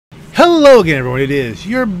Hello again, everyone. It is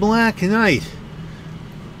your Black Knight.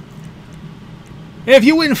 If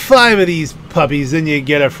you win 5 of these puppies, then you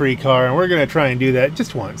get a free car, and we're going to try and do that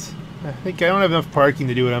just once. I think I don't have enough parking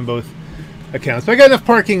to do it on both accounts, but I got enough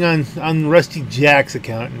parking on Rusty Jack's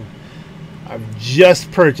account, and I've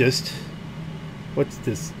just purchased... What's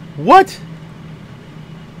this? What?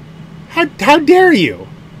 How dare you?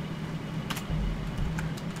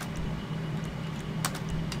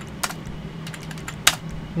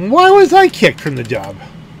 Why was I kicked from the job?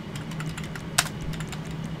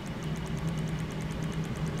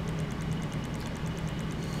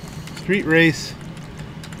 Street race.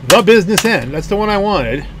 The business end. That's the one I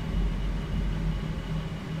wanted.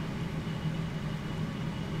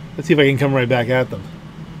 Let's see if I can come right back at them.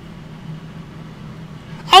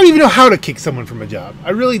 I don't even know how to kick someone from a job.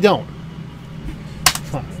 I really don't.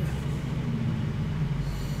 Fine.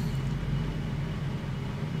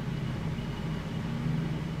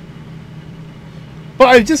 But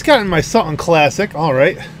I've just gotten my Sultan Classic.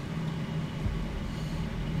 Alright.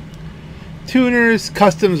 Tuners,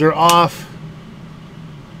 customs are off.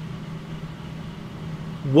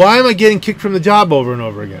 Why am I getting kicked from the job over and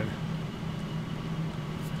over again?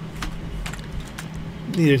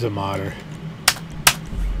 There's a modder.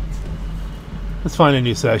 Let's find a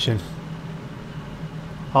new session.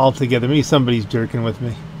 All together. Maybe somebody's jerking with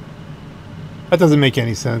me. That doesn't make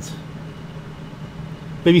any sense.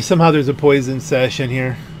 Maybe somehow there's a poison session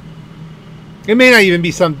here. It may not even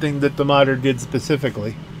be something that the modder did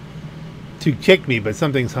specifically to kick me, but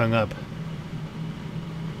something's hung up.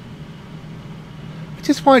 I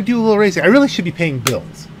just want to do a little racing. I really should be paying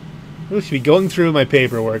bills. I really should be going through my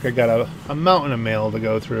paperwork. I got a mountain of mail to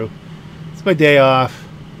go through. It's my day off.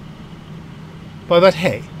 But I thought,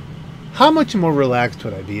 hey, how much more relaxed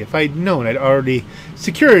would I be if I'd known I'd already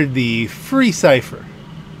secured the free Cypher?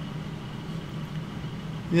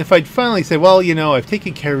 And if I'd finally say, well, you know, I've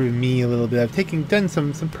taken care of me a little bit. I've done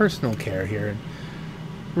some personal care here and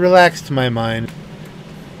relaxed my mind.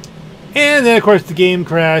 And then, of course, the game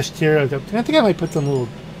crashed here. I think I might put some little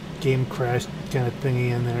game crash kind of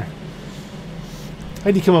thingy in there. I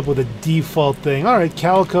had to come up with a default thing. All right,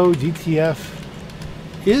 Calico GTF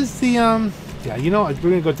is the yeah, you know, we're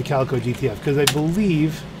gonna go with the Calico GTF because I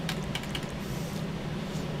believe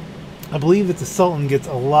that the Sultan gets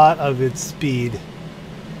a lot of its speed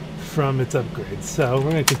from its upgrades. So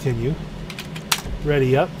we're going to continue.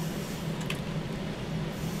 Ready up.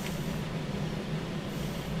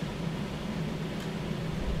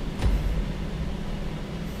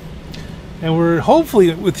 And we're hopefully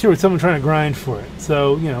here with someone trying to grind for it.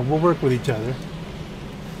 So, you know, we'll work with each other.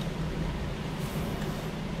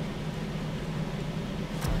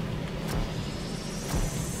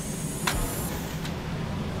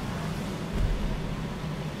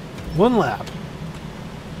 One lap.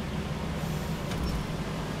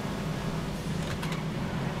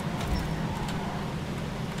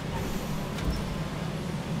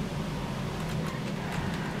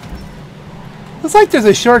 Looks like there's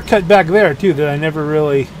a shortcut back there too that I never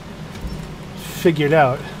really figured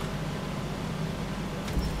out.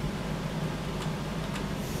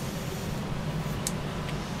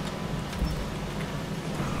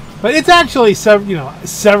 But it's actually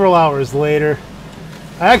several hours later.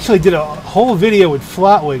 I actually did a whole video with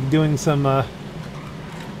Flotwig doing some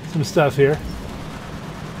stuff here,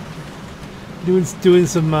 doing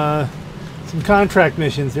some contract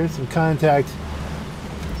missions here, some contact.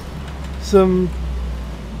 Some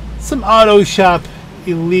auto shop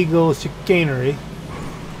illegal chicanery.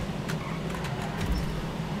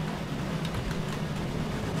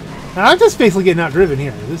 Now I'm just basically getting outdriven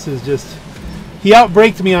here. This is just, he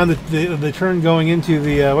outbraked me on the turn going into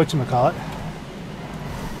the whatchamacallit.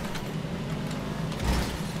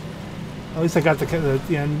 At least I got the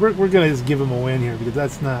yeah, and we're gonna just give him a win here because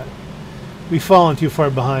that's not, we've fallen too far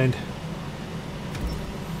behind.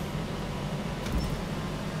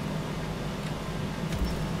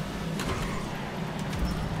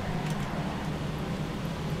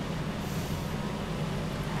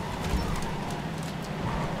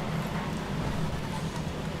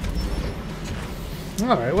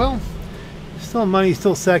 Alright, well, still money,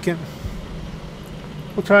 still second.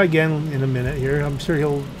 We'll try again in a minute here. I'm sure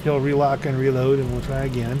he'll relock and reload, and we'll try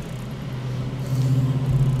again.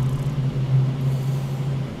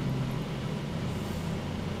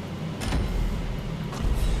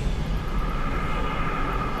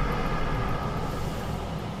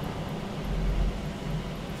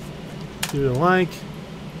 Do the like.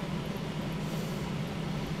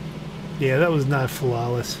 Yeah, that was not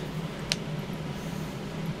flawless.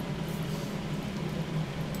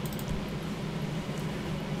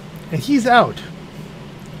 And he's out.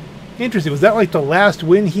 Interesting. Was that like the last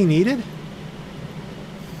win he needed?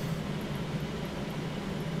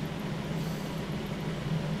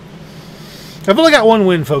 I've only got one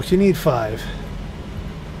win, folks. You need 5.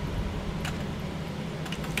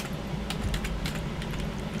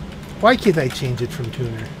 Why can't I change it from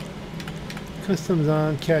tuner? Customs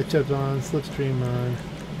on, catch-up on, slipstream on.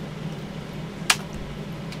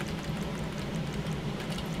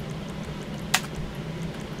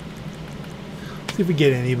 See if we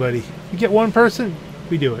get anybody. If we get one person,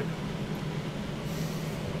 we do it.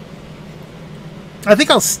 I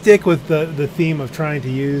think I'll stick with the theme of trying to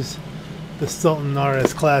use the Sultan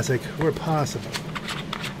RS Classic where possible.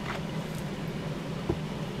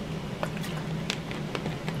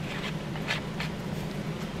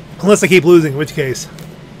 Unless I keep losing, in which case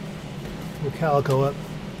we'll calico up.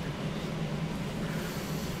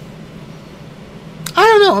 I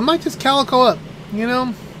don't know. I might just calico up, you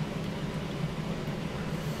know?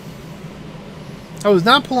 I was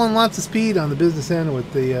not pulling lots of speed on the business end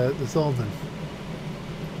with the Sultan.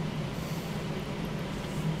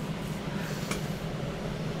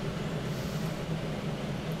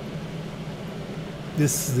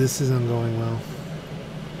 This isn't going well.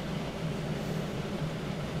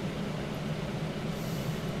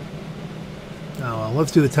 Oh well,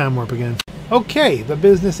 let's do the time warp again. Okay, the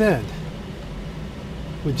business end.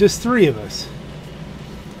 With just 3 of us.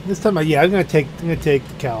 This time, yeah, I'm gonna take the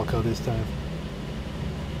calico this time.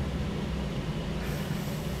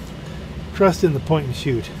 Trust in the point and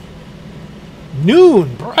shoot.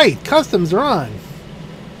 Noon! Bright! Customs are on!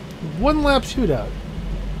 1 lap shootout.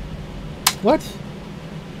 What?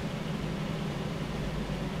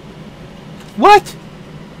 What?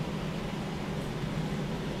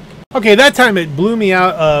 Okay, that time it blew me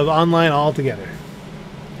out of online altogether.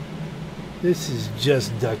 This is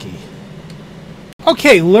just ducky.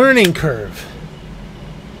 Okay, learning curve.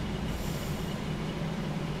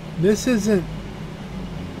 This isn't...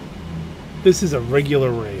 This is a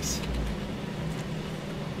regular race.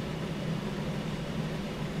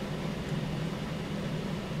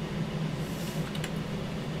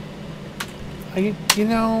 You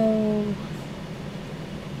know...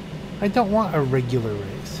 I don't want a regular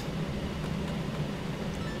race.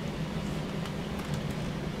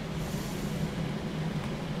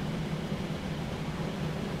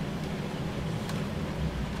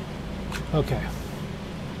 Okay.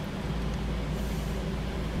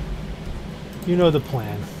 You know the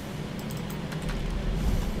plan.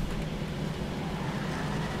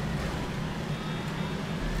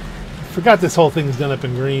 I forgot this whole thing's done up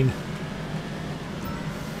in green.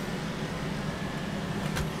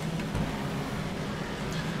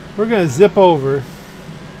 We're going to zip over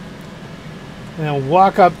and then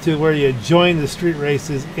walk up to where you join the street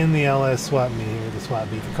races in the LS swap meet here, the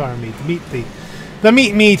swap meet, the car meet, the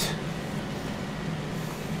meet.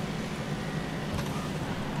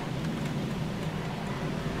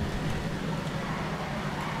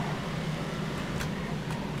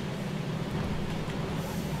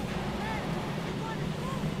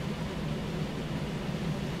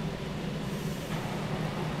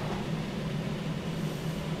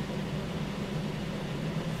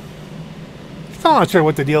 I'm not sure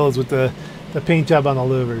what the deal is with the paint job on the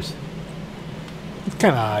louvers. It's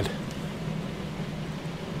kind of odd.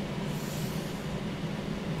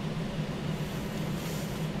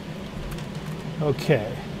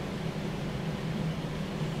 Okay.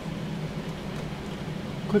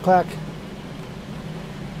 Click clack.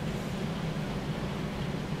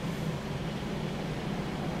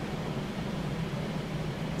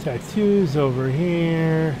 Tattoos over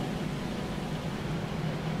here.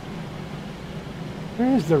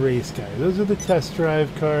 Where's the race guy? Those are the test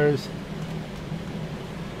drive cars.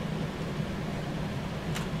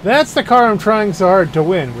 That's the car I'm trying so hard to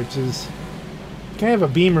win, which is kind of a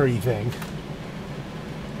beamery thing.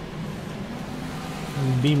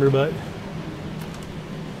 Beamer butt.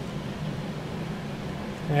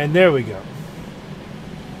 And there we go.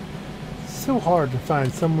 It's so hard to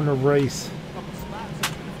find someone to race.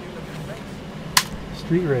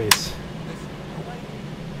 Street race.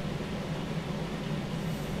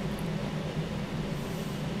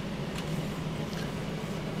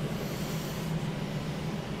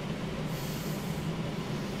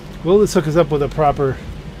 Will this hook us up with a proper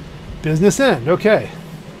business end? Okay.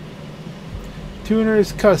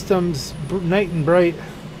 Tuners, customs, night and bright.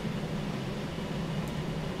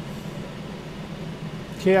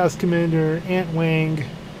 Chaos Commander, Ant Wang,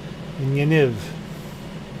 and Yaniv.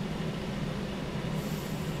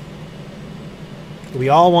 We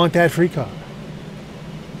all want that free car.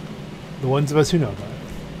 The ones of us who know about it.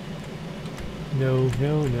 No,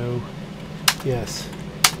 no, no. Yes.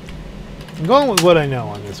 I'm going with what I know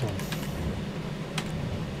on this one.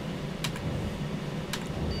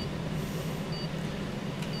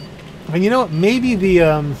 And you know what? Maybe the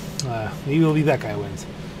maybe it'll be that guy wins.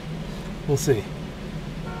 We'll see.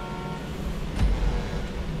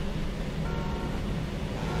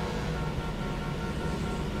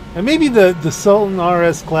 And maybe the Sultan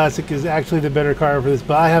RS Classic is actually the better car for this,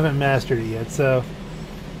 but I haven't mastered it yet, so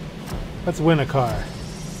let's win a car.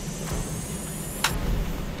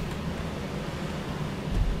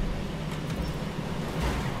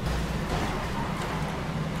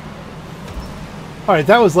 Alright,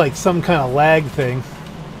 that was like some kind of lag thing.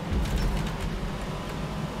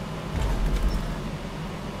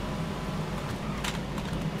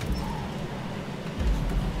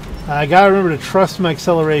 I gotta remember to trust my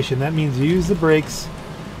acceleration. That means use the brakes,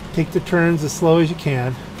 take the turns as slow as you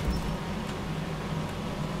can.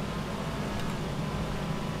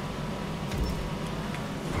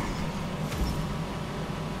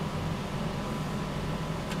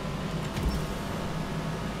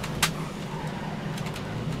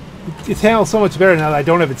 It's handled so much better now that I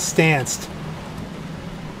don't have it stanced.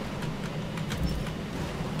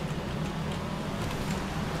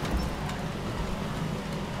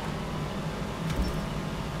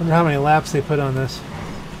 I wonder how many laps they put on this.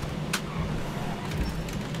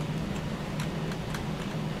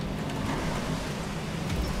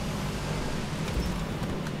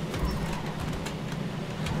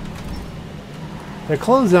 They're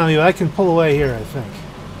closed on me, but I can pull away here, I think.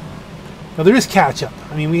 Now there is catch-up.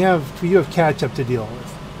 I mean, we do have catch-up to deal with.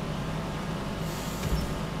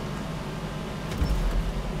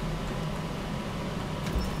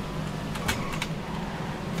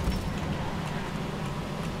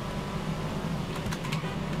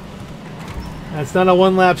 That's not a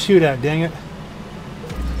one-lap shootout, dang it.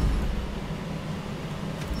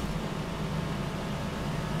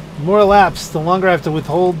 The more laps, the longer I have to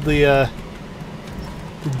withhold the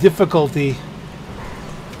difficulty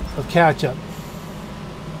of catch-up.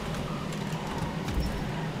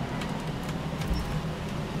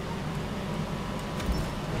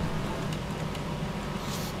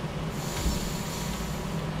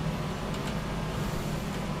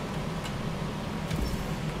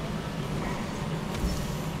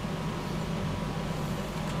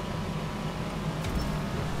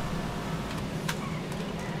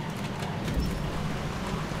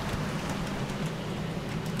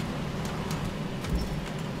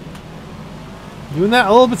 Doing that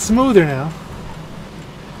a little bit smoother now.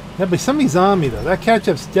 Yeah, but somebody's on me though. That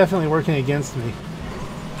catch-up's definitely working against me.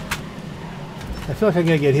 I feel like I'm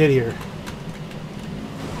gonna get hit here.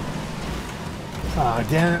 Ah,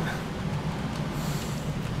 damn it.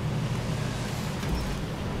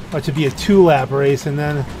 Watch it be a 2-lap race and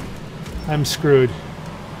then I'm screwed.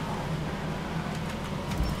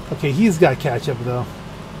 Okay, he's got catch-up though.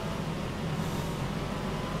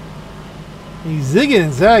 He's zigging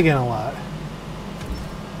and zagging a lot.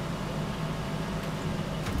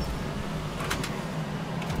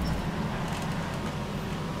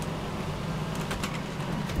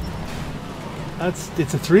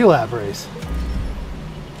 It's a 3-lap race.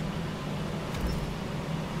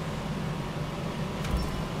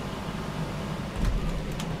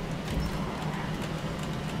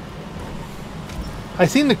 I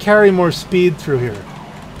seem to carry more speed through here.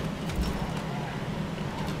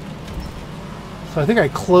 So I think I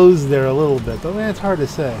closed there a little bit, but man, it's hard to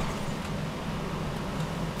say.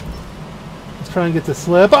 Let's try and get the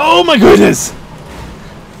slip. Oh my goodness!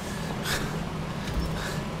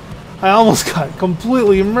 I almost got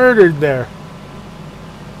completely murdered there.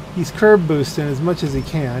 He's curb boosting as much as he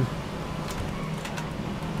can.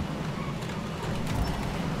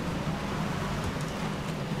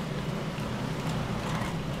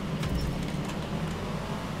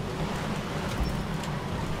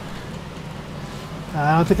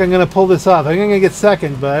 I don't think I'm going to pull this off. I think I'm going to get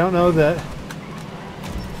second, but I don't know that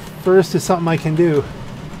first is something I can do.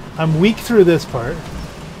 I'm weak through this part.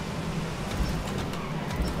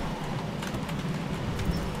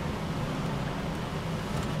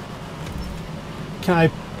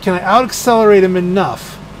 Can I out-accelerate him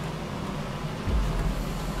enough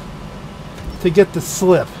to get the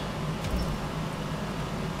slip?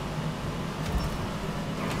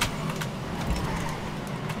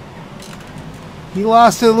 He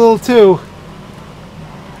lost it a little too.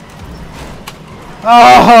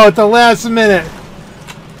 Oh, at the last minute.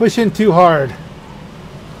 Pushing too hard.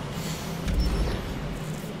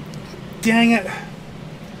 Dang it.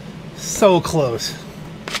 So close.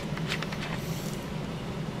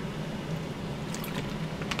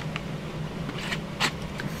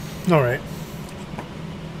 All right.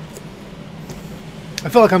 I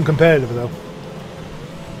feel like I'm competitive, though.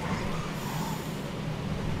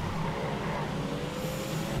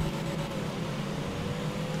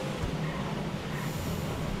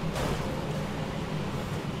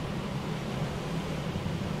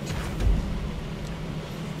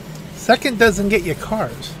 Second doesn't get you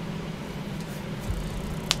cars.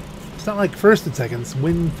 It's not like first and seconds.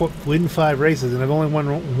 Win 5 races, and I've only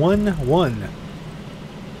won one.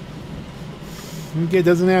 Okay, it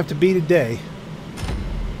doesn't have to be today.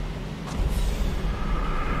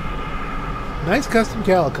 Nice custom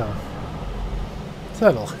calico.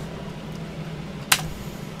 Subtle.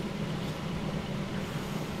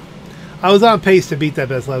 I was on pace to beat that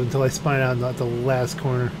best 11 until I spun it out at the last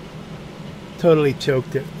corner. Totally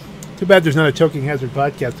choked it. Too bad there's not a choking hazard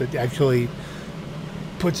podcast that actually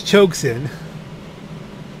puts chokes in.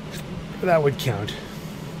 That would count.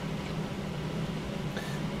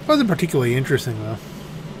 It wasn't particularly interesting, though.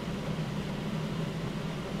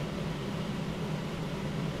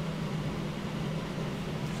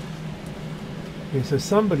 Okay, so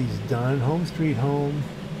somebody's done. Home Street Home.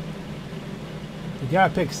 You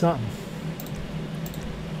gotta pick something.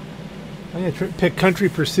 I'm gonna pick Country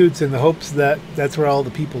Pursuits in the hopes that that's where all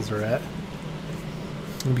the peoples are at.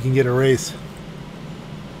 And we can get a race.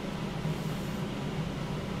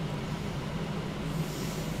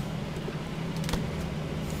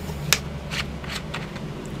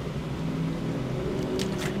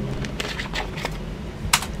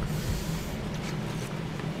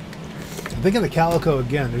 I'm thinking the Calico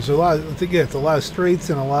again. There's a lot. I think it's a lot of straights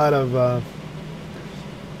and a lot of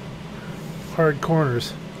hard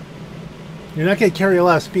corners. You're not going to carry a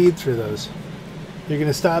lot of speed through those. You're going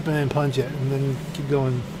to stop and then punch it, and then keep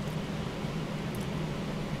going.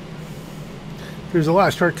 There's a lot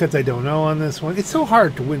of shortcuts I don't know on this one. It's so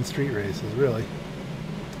hard to win street races, really.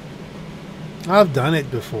 I've done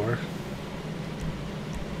it before.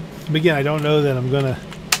 But again, I don't know that I'm going to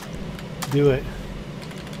do it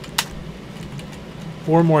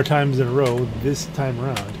 4 more times in a row this time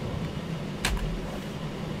around.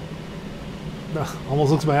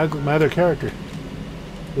 Almost looks like my other character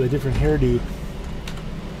with a different hairdo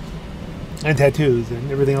and tattoos, and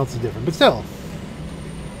everything else is different, but still.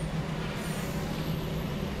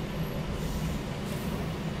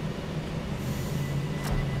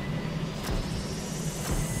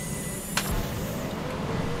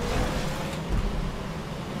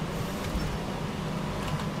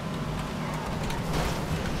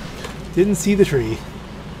 Didn't see the tree.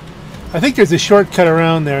 I think there's a shortcut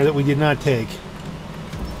around there that we did not take.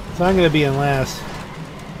 So I'm going to be in last.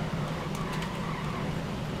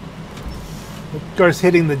 Of course,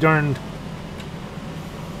 hitting the darn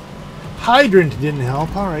hydrant didn't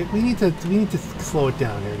help. All right, we need to slow it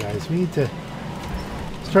down here, guys. We need to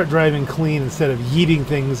start driving clean instead of yeeting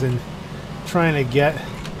things and trying to get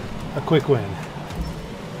a quick win.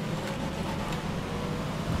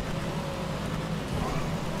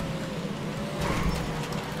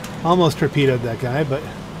 Almost torpedoed that guy, but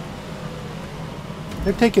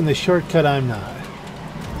they're taking the shortcut, I'm not.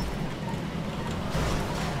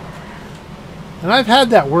 And I've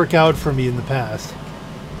had that work out for me in the past.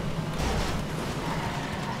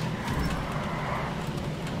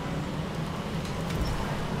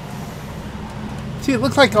 See, it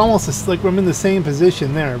looks like almost like I'm in the same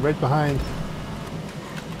position there, right behind.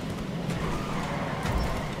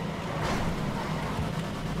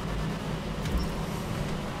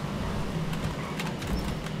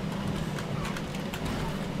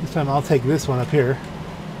 This time I'll take this one up here.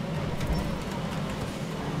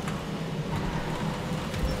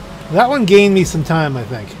 That one gained me some time, I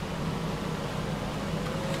think.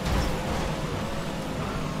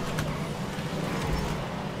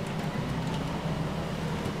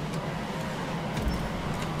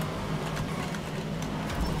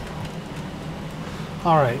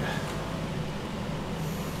 All right.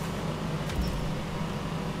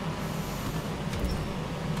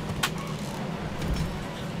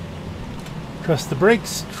 Trust the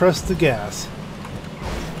brakes, trust the gas.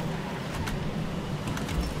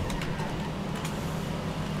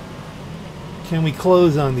 Can we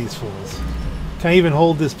close on these fools? Can I even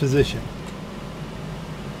hold this position?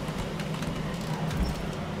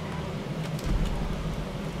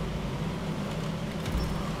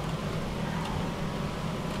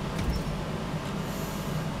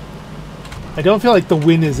 I don't feel like the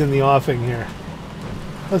win is in the offing here.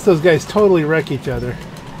 Unless those guys totally wreck each other.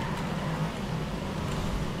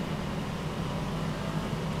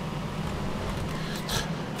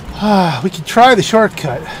 We could try the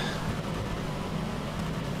shortcut.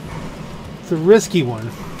 It's a risky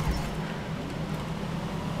one.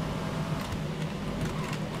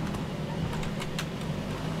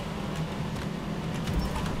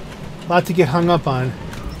 lot to get hung up on.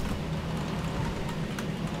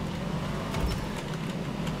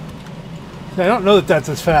 I don't know that that's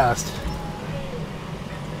as fast.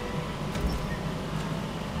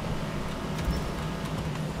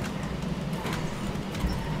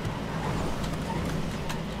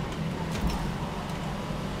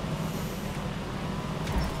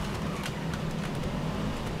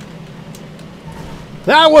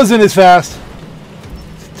 That wasn't as fast.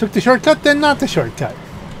 Took the shortcut, then not the shortcut.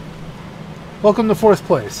 Welcome to 4th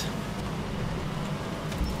place.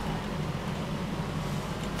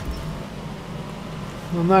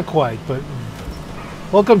 Well, not quite, but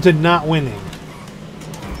welcome to not winning.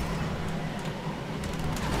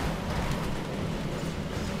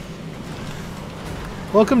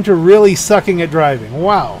 Welcome to really sucking at driving.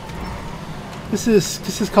 Wow. This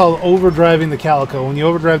is called overdriving the Calico. When you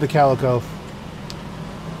overdrive the Calico,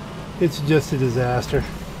 it's just a disaster.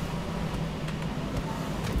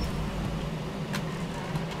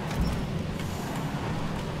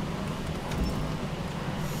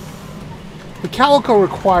 The Calico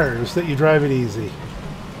requires that you drive it easy.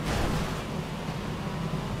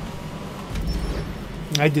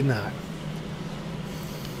 I did not.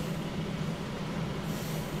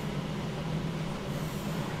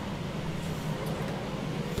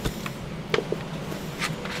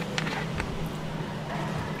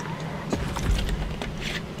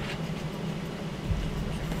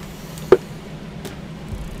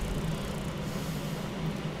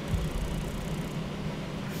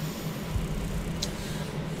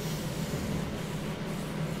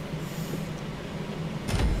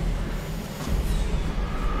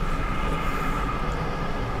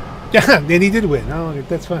 Yeah, and he did win. Oh,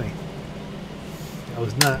 that's funny. I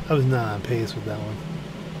was not on pace with that one.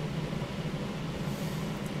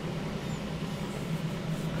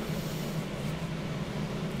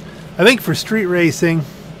 I think for street racing,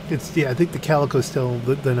 I think the Calico is still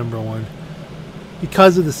the #1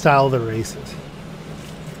 because of the style of the races.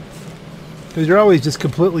 Because you're always just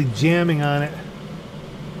completely jamming on it.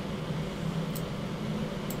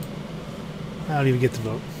 I don't even get to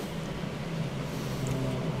vote.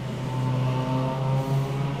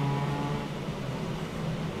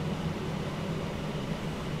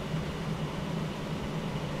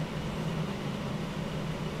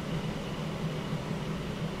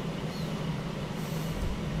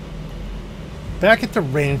 Back at the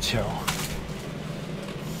Rancho.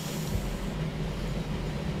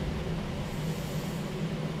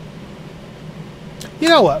 You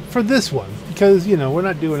know what? For this one, because, you know, we're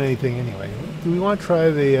not doing anything anyway. Do we want to try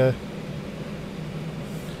the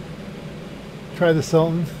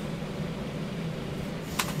Sultan?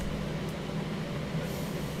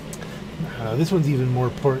 This one's even more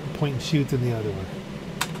point and shoot than the other one.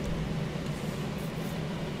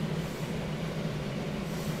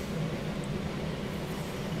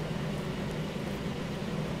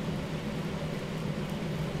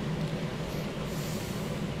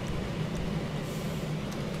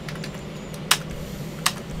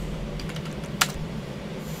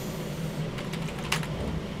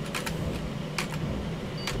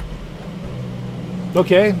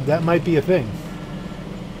 Okay, that might be a thing.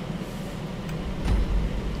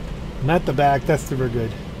 Not the back, that's never good.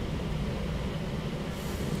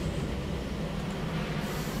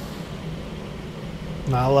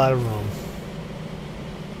 Not a lot of room.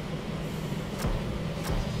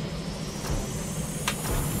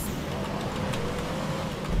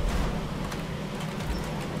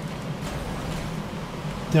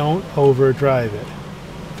 Don't overdrive it.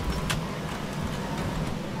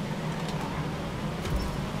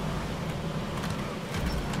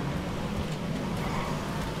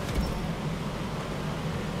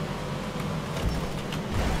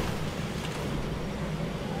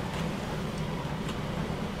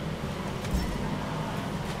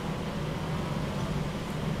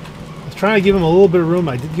 Trying to give him a little bit of room.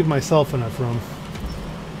 I did give myself enough room.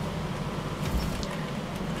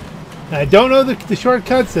 I don't know the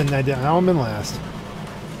shortcuts, and now I'm in last.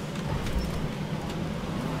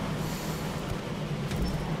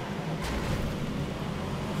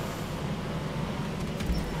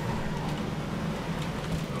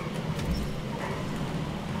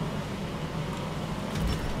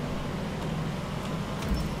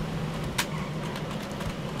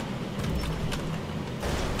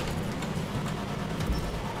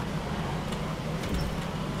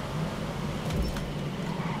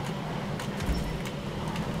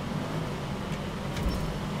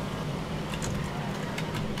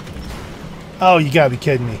 Oh, you gotta be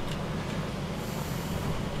kidding me.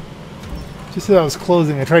 Just as I was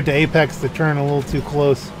closing, I tried to apex the turn a little too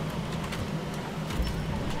close.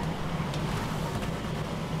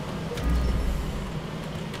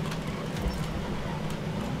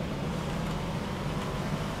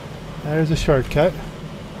 There's a shortcut.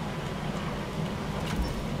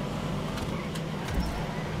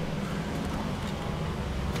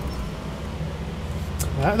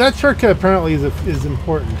 That shortcut apparently is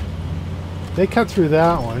important. They cut through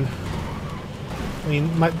that one. I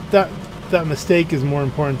mean, that mistake is more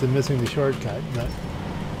important than missing the shortcut. But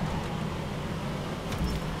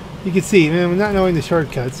you can see, man, not knowing the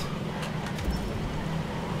shortcuts.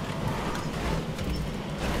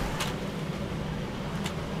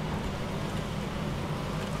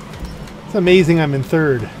 It's amazing I'm in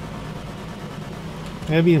third. I'm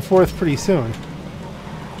gonna be in fourth pretty soon.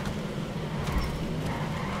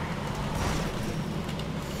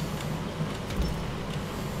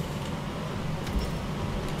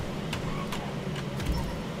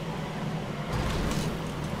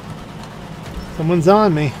 Someone's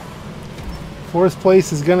on me. Fourth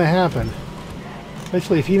place is gonna happen.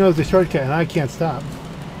 Especially if he knows the shortcut and I can't stop.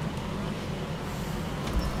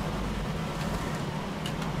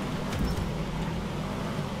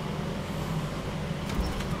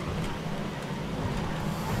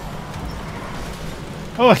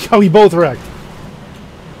 Oh, we both wrecked.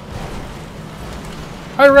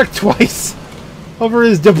 I wrecked twice over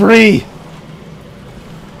his debris.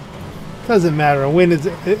 Doesn't matter. A win is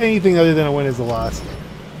anything other than a win is a loss.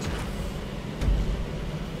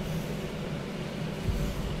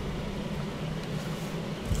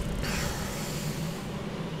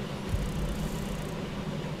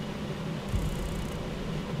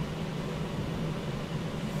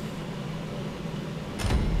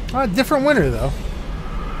 Different winner though.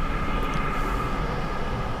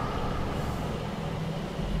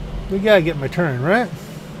 We gotta get my turn, right?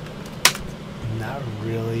 Not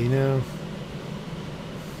really, you know.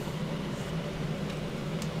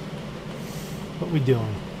 What we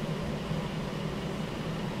doing?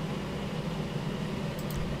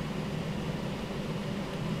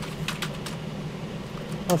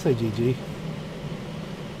 I'll say GG.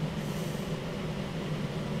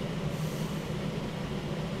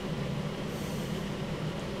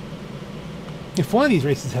 If one of these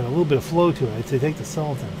races had a little bit of flow to it, I'd say take the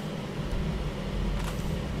Sultan.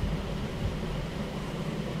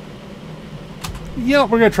 Yeah,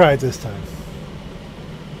 we're going to try it this time.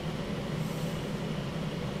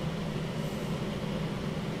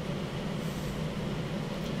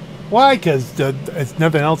 Why? Because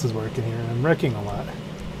nothing else is working here, and I'm wrecking a lot.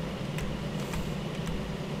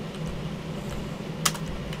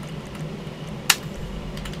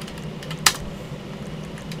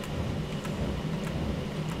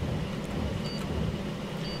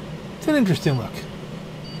 It's an interesting look.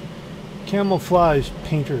 Camouflage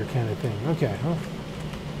painter kind of thing. Okay, huh?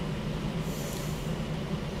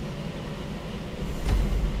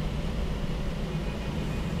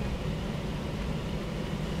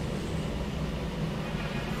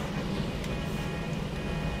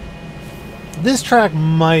 This track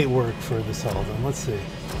might work for the Sultan. Let's see.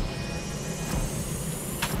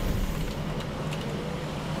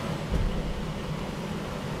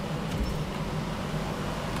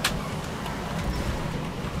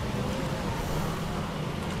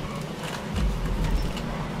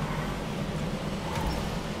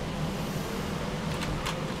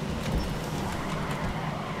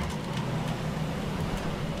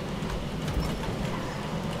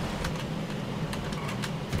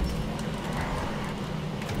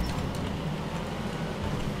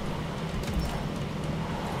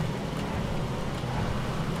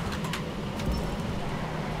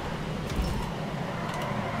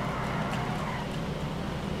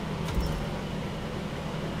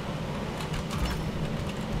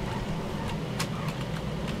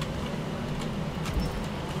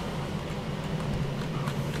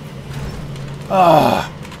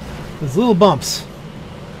 Those little bumps.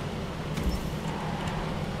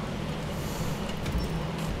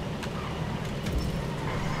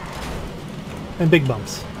 And big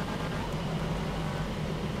bumps.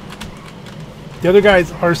 The other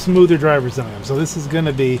guys are smoother drivers than I am, so this is going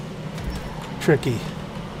to be tricky.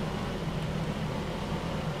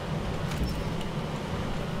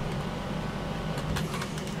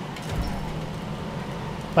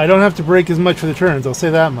 I don't have to brake as much for the turns, I'll say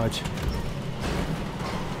that much.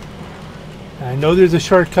 I know there's a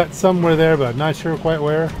shortcut somewhere there, but I'm not sure quite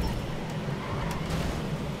where.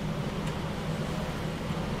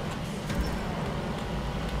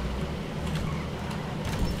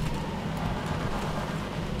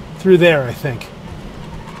 Through there, I think.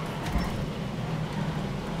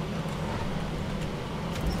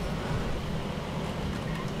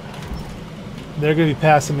 They're going to be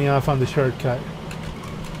passing me off on the shortcut.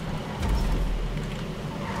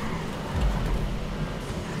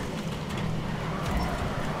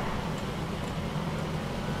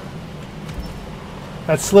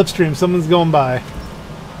 That's slipstream. Someone's going by.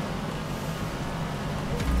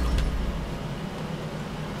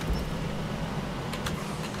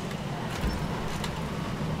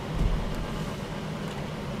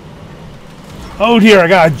 Oh dear, I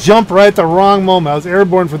got to jump right at the wrong moment. I was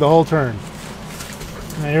airborne for the whole turn.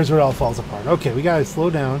 And here's where it all falls apart. Okay, we got to slow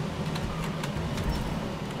down.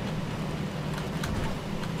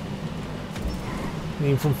 I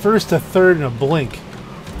mean, from first to third in a blink.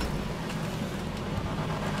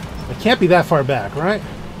 I can't be that far back, right?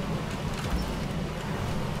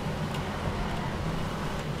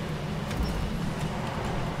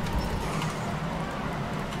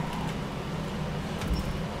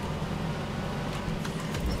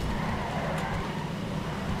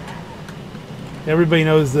 Everybody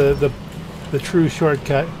knows the true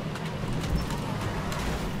shortcut.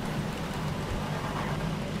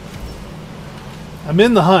 I'm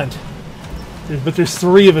in the hunt, but there's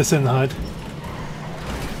 3 of us in the hunt.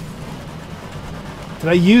 Did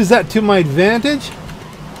I use that to my advantage?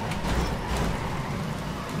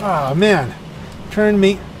 Oh man, turn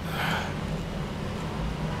me.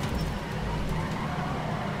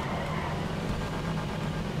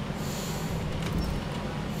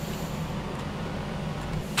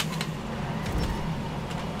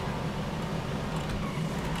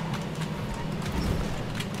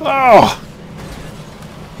 Oh!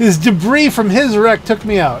 His debris from his wreck took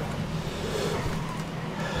me out.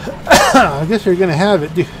 I guess you're going to have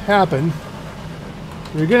it happen.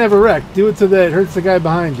 If you're going to have a wreck, do it so that it hurts the guy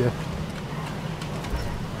behind you.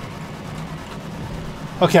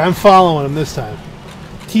 Okay, I'm following him this time.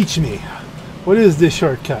 Teach me. What is this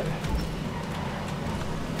shortcut?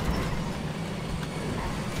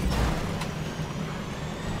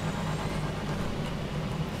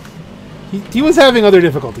 He was having other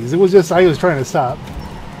difficulties. It was just I was trying to stop.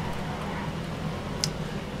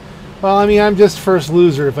 Well, I mean, I'm just first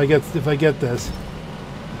loser if I get this.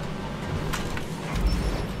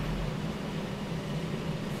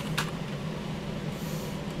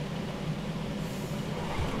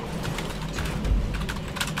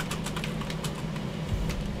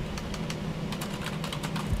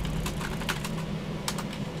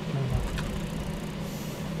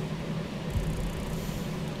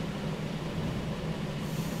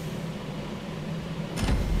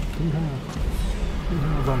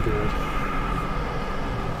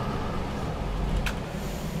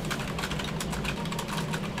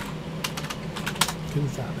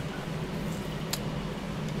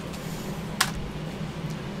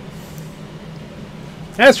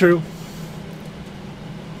 That's true.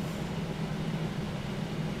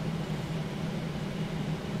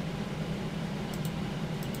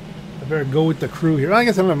 I better go with the crew here. I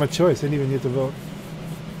guess I don't have much choice. I didn't even get to vote.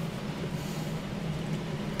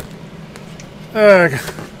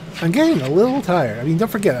 I'm getting a little tired. I mean, don't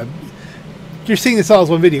forget, you're seeing this all as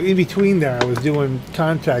one video. In between there, I was doing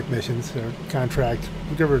contract missions, or contract,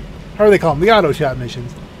 whatever, however they call them, the auto shot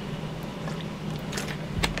missions.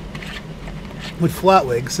 With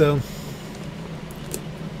Flatwig, so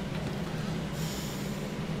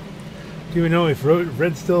do you even know if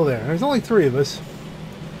Red's still there? There's only 3 of us.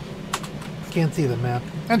 Can't see the map.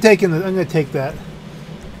 I'm gonna take the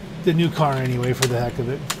new car anyway for the heck of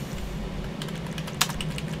it.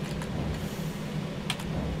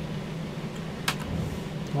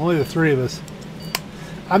 Only the 3 of us.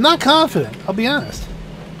 I'm not confident, I'll be honest.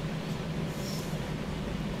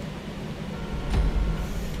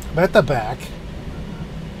 But at the back.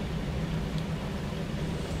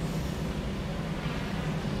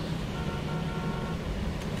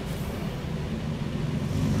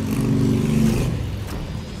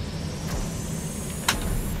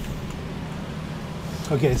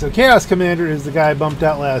 Okay, so Chaos Commander is the guy I bumped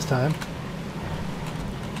out last time.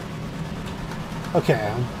 Okay,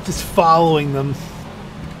 I'm just following them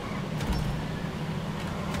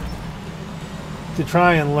to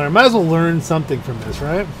try and learn. Might as well learn something from this,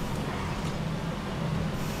 right?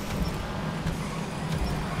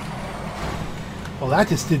 Well, that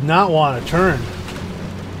just did not want to turn.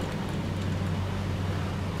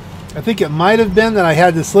 I think it might have been that I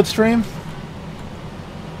had the slipstream.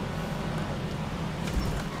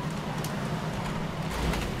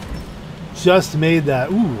 Just made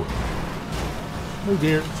that. Ooh. Oh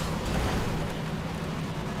dear.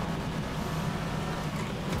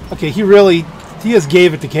 Okay, he just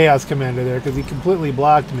gave it to Chaos Commander there because he completely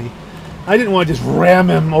blocked me. I didn't want to just ram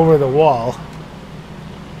him over the wall.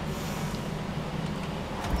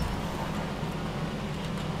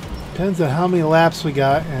 Depends on how many laps we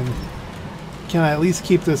got and can I at least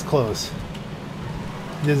keep this close.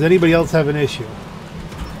 Does anybody else have an issue?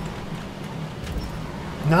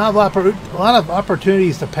 not a lot of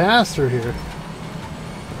opportunities to pass through here.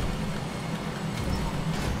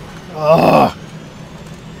 Ugh.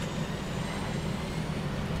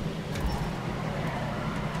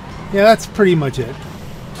 Yeah, that's pretty much it.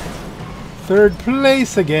 Third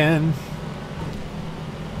place again.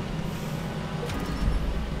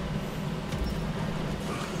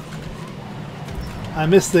 I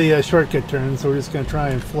missed the shortcut turn, so we're just going to try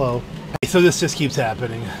and flow. So this just keeps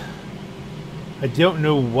happening. I don't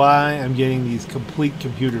know why I'm getting these complete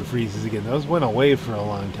computer freezes again. Those went away for a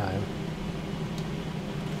long time.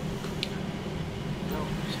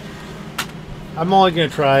 I'm only going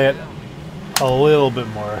to try it a little bit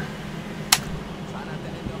more.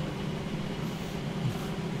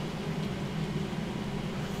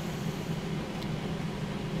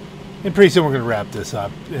 And pretty soon we're going to wrap this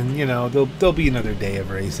up. And, you know, there'll be another day of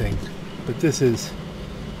racing. But this is...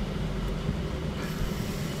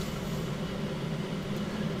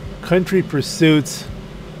 Country Pursuits.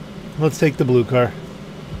 Let's take the blue car.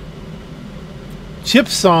 Chip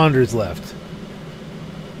Saunders left.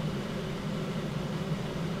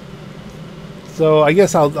 So I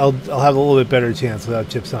guess I'll have a little bit better chance without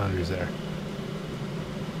Chip Saunders there.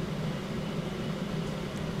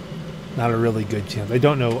 Not a really good chance. I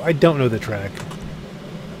don't know the track.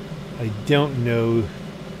 I don't know.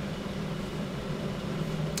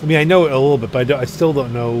 I mean, I know it a little bit, but I still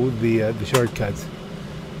don't know the shortcuts.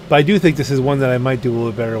 But I do think this is one that I might do a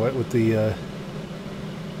little better with the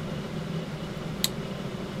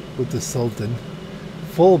Sultan.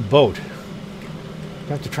 Full boat. I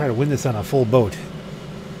have to try to win this on a full boat.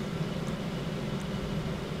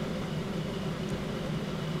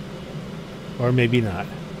 Or maybe not.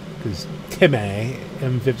 Because GTAMen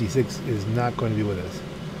M56 is not going to be with us.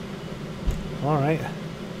 Alright.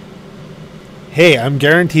 Hey, I'm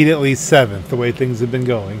guaranteed at least 7th, the way things have been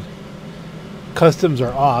going. Customs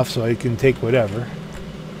are off, so I can take whatever.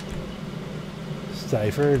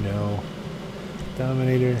 Cypher, no.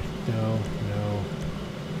 Dominator, no, no.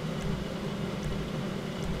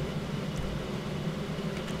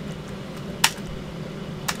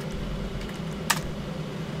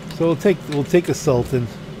 So we'll take a Sultan.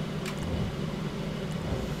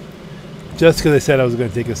 Just because I said I was going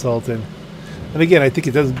to take a Sultan. And again, I think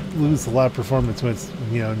it does lose a lot of performance when it's,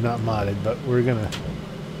 you know, not modded, but we're gonna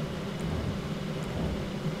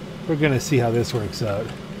see how this works out.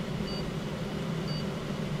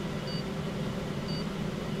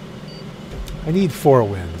 I need 4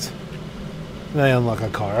 wins. And I unlock a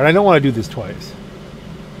car. And I don't want to do this twice.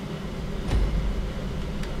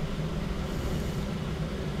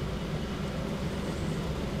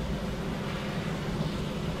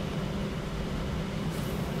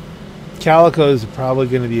 Calico is probably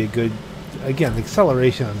going to be a good... Again, the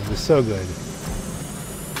acceleration on this is so good.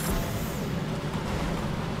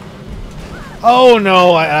 Oh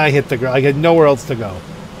no, I hit the ground. I had nowhere else to go.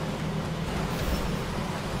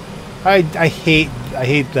 I hate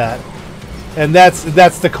that. And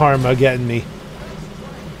that's the karma getting me.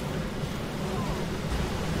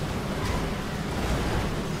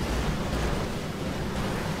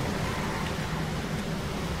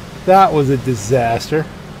 That was a disaster.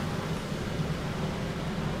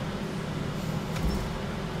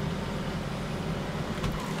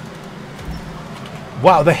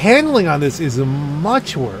 Wow, the handling on this is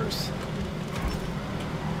much worse.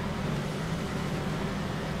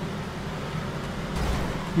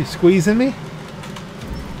 You squeezing me?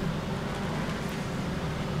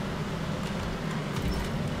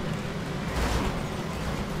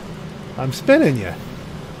 I'm spinning you.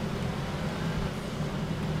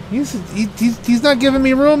 He's not giving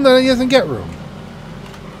me room, then he doesn't get room.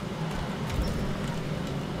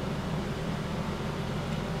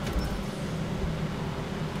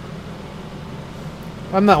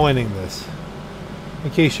 I'm not winning this,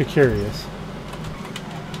 in case you're curious.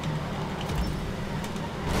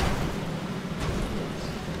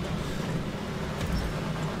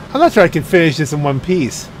 I'm not sure I can finish this in one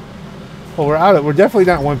piece. Well, we're definitely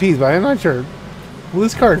not in one piece, but I'm not sure. Will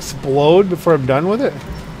this car explode before I'm done with it?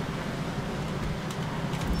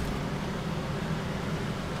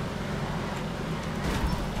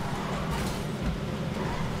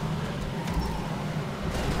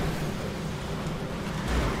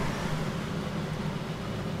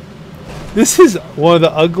 This is one of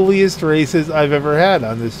the ugliest races I've ever had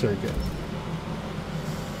on this circuit.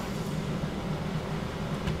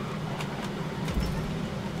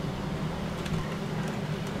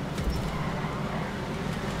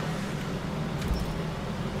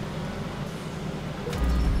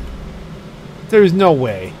 There's no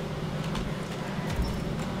way.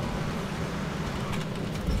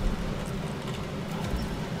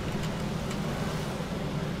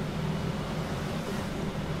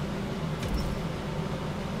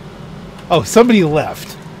 Oh, somebody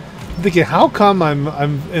left. I'm thinking, how come I'm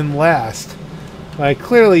in last? I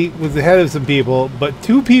clearly was ahead of some people, but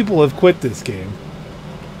 2 people have quit this game.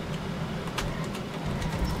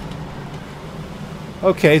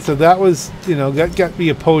 Okay, so that was, you know, got me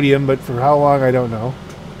a podium, but for how long, I don't know.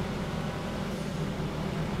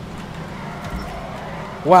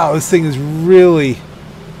 Wow, this thing is really...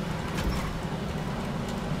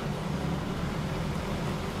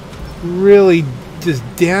 really just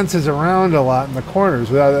dances around a lot in the corners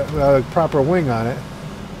without a proper wing on it.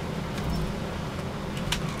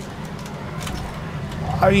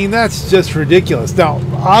 I mean, that's just ridiculous. Now,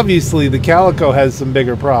 obviously, the Calico has some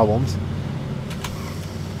bigger problems.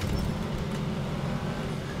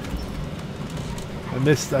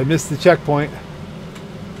 I missed the checkpoint.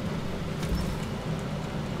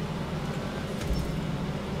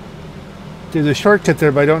 There's a shortcut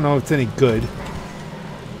there, but I don't know if it's any good.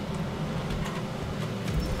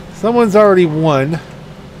 Someone's already won.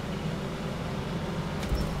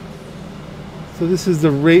 So this is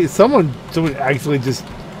the race. Someone actually just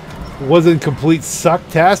wasn't complete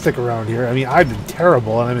sucktastic around here. I mean, I've been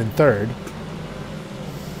terrible, and I'm in 3rd.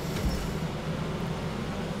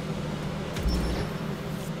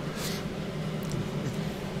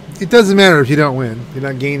 It doesn't matter if you don't win. You're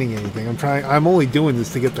not gaining anything. I'm only doing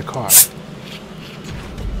this to get the car.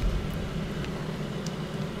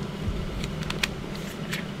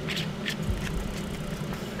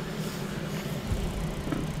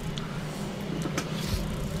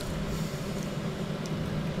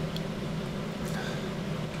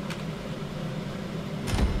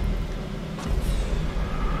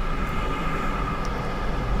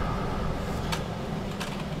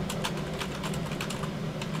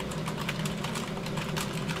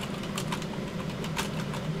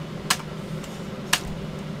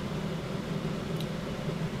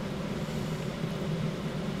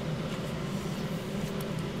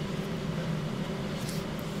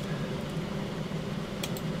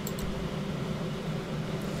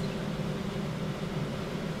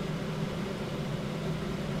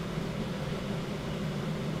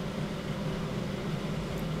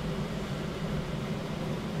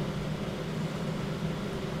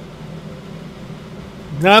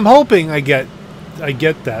 Now I'm hoping I get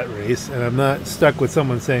that race, and I'm not stuck with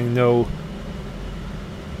someone saying no.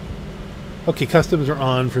 Okay, customs are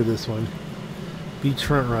on for this one.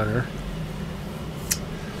 Beachfront runner.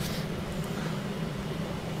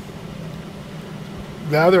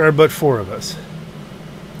 Now there are but 4 of us.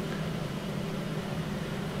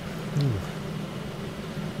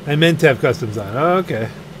 I meant to have customs on. Oh, okay.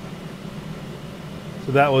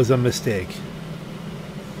 So that was a mistake.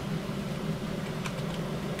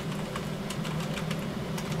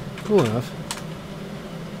 Cool enough.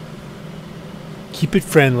 Keep it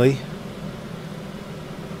friendly.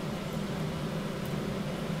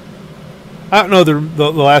 I don't know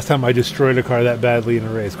the last time I destroyed a car that badly in a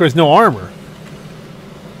race. Of course, no armor.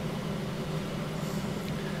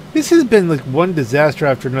 This has been like one disaster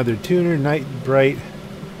after another. Tuner, Night Bright.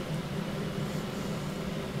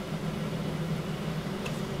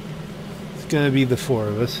 It's going to be the 4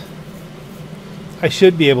 of us. I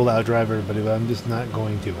should be able to outdrive everybody, but I'm just not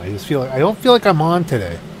going to. I don't feel like I'm on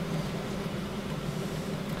today.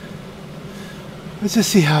 Let's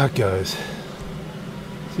just see how it goes.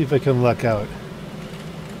 See if I can luck out.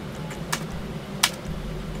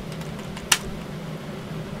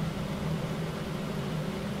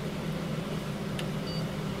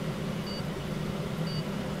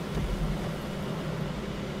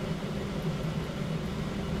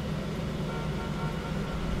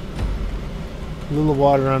 A little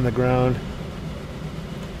water on the ground.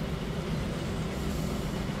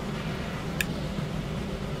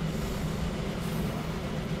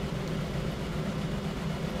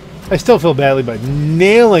 I still feel badly about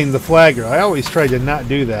nailing the flagger. I always try to not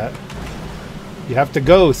do that. You have to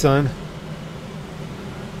go, son.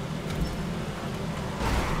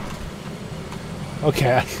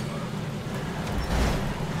 Okay.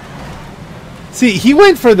 See, he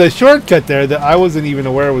went for the shortcut there that I wasn't even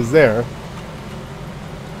aware was there.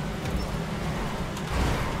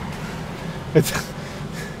 It's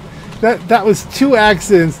that was 2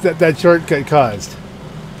 accidents that shortcut caused.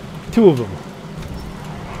 2 of them.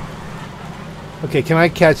 Okay, can I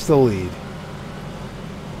catch the lead?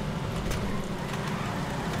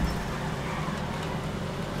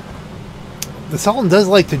 The Sultan does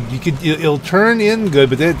like to. It'll turn in good,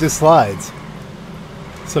 but then it just slides.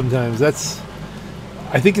 Sometimes I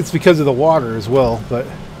think it's because of the water as well, but.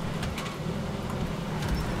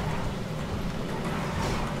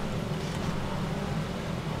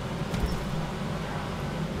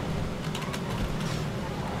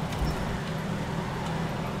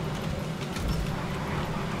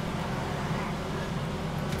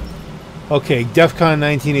 Okay, DEFCON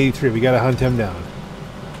 1983. We gotta hunt him down.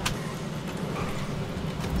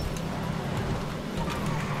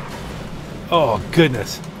 Oh,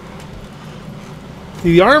 goodness.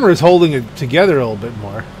 See, the armor is holding it together a little bit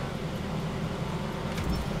more.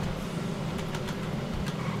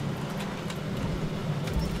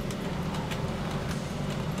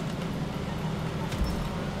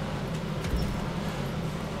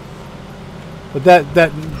 But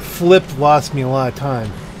that flip lost me a lot of time.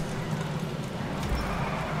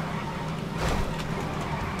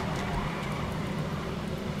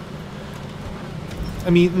 I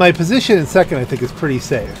mean, my position in second, I think, is pretty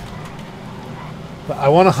safe. But I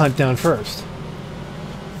want to hunt down first.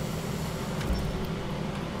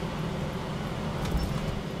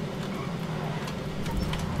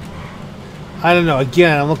 I don't know.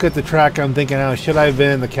 Again, I'm looking at the track. I'm thinking, oh, should I have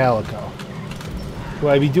been in the Calico?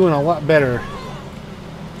 Would I be doing a lot better?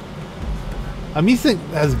 I'm used to it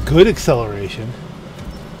has good acceleration.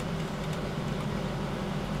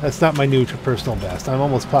 That's not my new personal best. I'm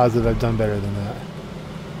almost positive I've done better than that.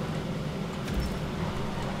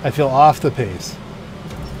 I feel off the pace.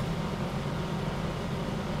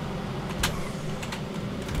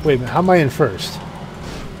 Wait a minute, how am I in first?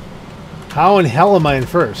 How in hell am I in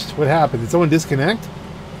first? What happened? Did someone disconnect?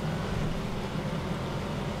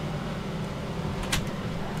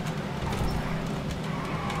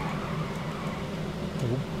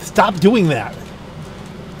 Stop doing that.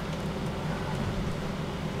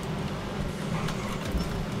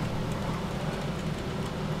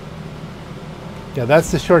 Yeah,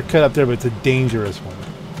 that's the shortcut up there, but it's a dangerous one.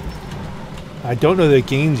 I don't know that it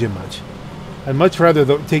gains you much. I'd much rather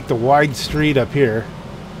take the wide street up here,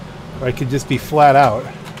 where I could just be flat out.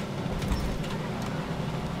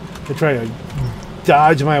 To try to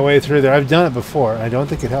dodge my way through there. I've done it before. I don't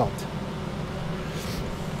think it helped.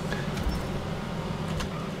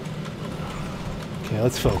 Okay,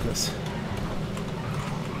 let's focus.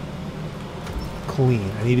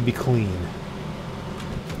 Clean. I need to be clean.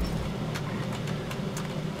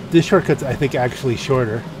 This shortcut's, I think, actually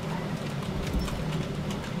shorter.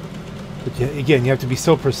 But again, you have to be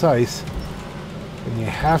so precise. And you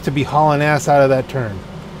have to be hauling ass out of that turn.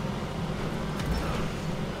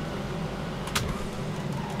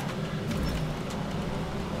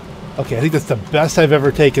 Okay, I think that's the best I've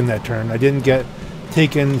ever taken that turn. I didn't get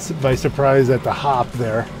taken by surprise at the hop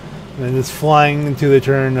there. And then just flying into the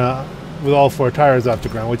turn with all four tires off the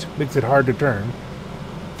ground, which makes it hard to turn.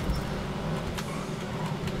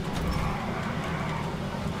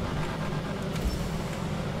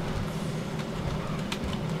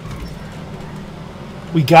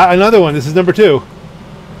 We got another one. This is number 2.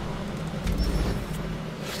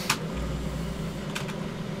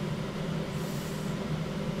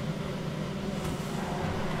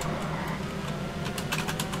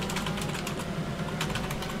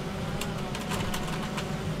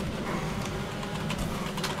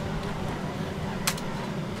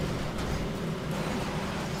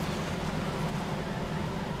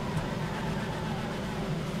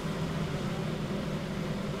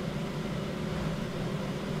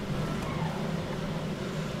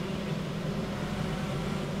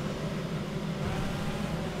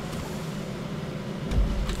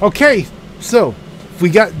 Okay, so we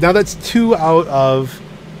got, now that's 2 out of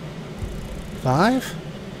 5? I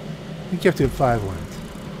think you have to have 5 wins.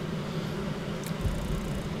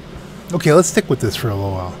 Okay, let's stick with this for a little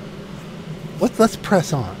while. Let's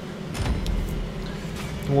press on.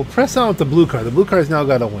 And we'll press on with the blue car. The blue car's now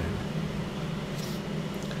got a win.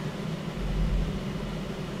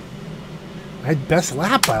 I had best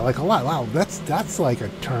lap by like a lot. Wow, that's like a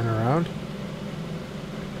turnaround.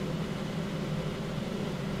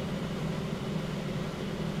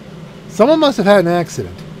 Someone must have had an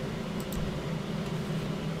accident.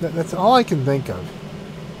 That's all I can think of.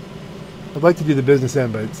 I'd like to do the business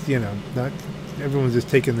end, but it's, you know, not everyone's just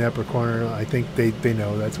taking the upper corner. I think they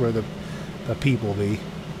know that's where the people be.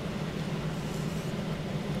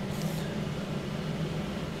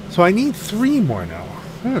 So I need 3 more now.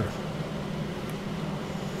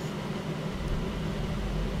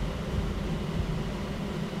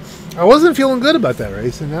 I wasn't feeling good about that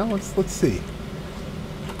race, and now let's see.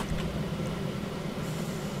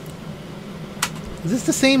 Is this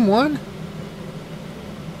the same one?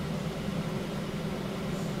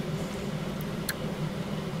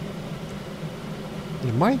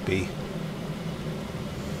 It might be.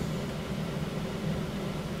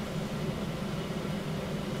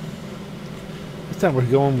 This time we're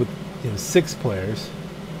going with, you know, 6 players.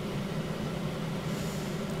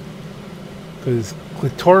 Because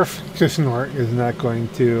Klitorf Kishnort is not going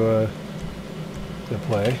to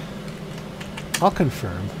play. I'll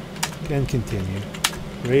confirm. And continue.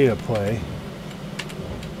 Ready to play.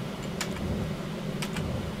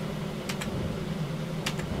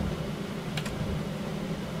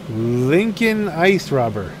 Lincoln Ice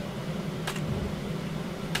Robber.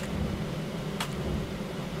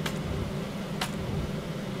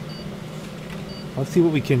 Let's see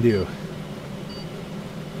what we can do.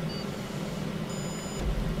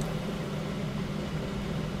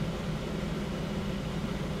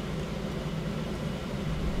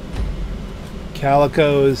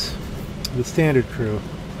 Calicos, the standard crew.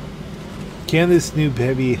 Can this new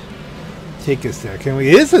baby take us there? Can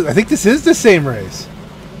we? I think this is the same race.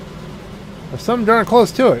 Or something darn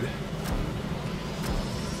close to it.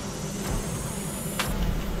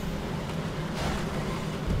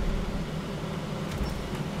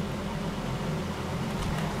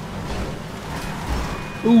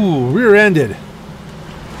 Ooh, rear-ended.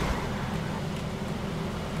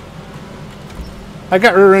 I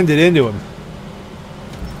got rear-ended into him.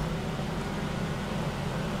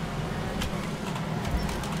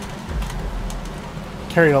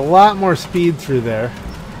 Carried a lot more speed through there.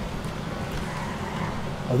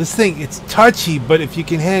 Oh, this thing, it's touchy, but if you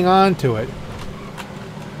can hang on to it.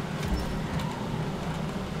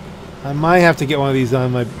 I might have to get one of these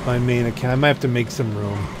on my main account. I might have to make some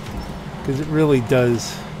room. Because it really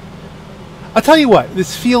does. I'll tell you what,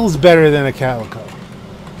 this feels better than a Calico.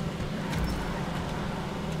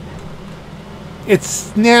 It's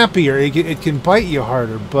snappier, it can bite you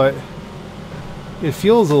harder, but it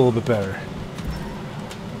feels a little bit better.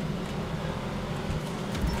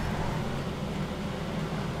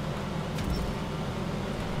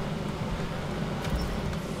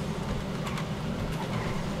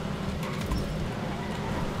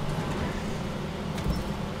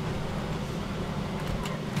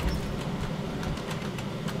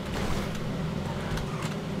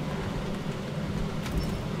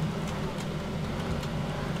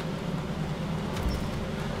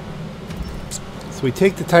 So we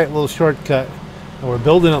take the tight little shortcut and we're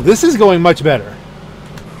building up. This is going much better.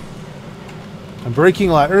 I'm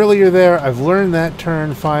braking a lot earlier there. I've learned that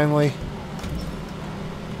turn finally.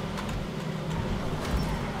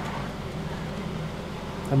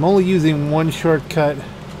 I'm only using one shortcut.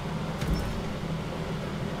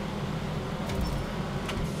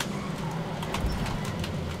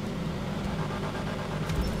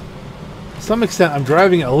 To some extent, I'm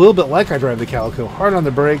driving it a little bit like I drive the Calico. Hard on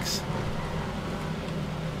the brakes.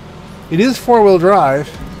 It is four-wheel drive.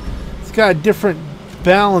 It's got a different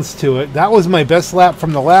balance to it. That was my best lap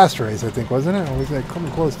from the last race, I think, wasn't it? Or was I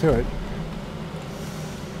coming close to it?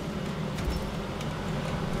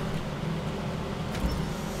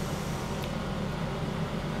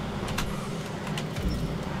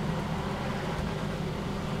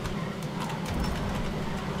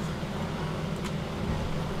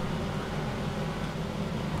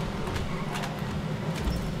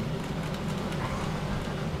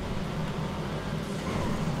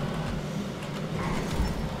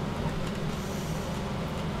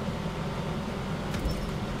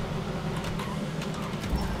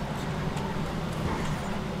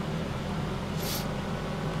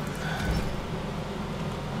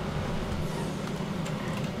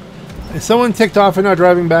 Is someone ticked off and not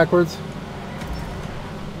driving backwards?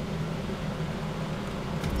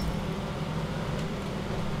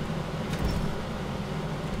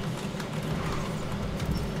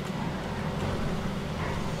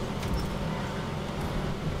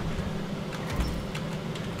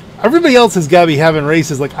 Everybody else has got to be having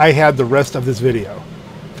races like I had the rest of this video,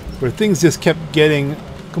 where things just kept getting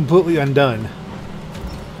completely undone.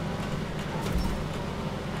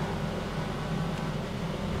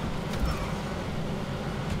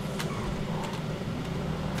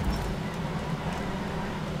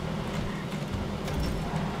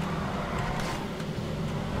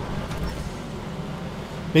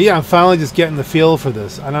 But yeah, I'm finally just getting the feel for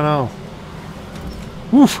this. I don't know.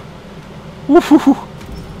 Woof. Woof, woof, woof.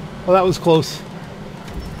 Well, that was close.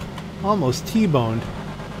 Almost T-boned.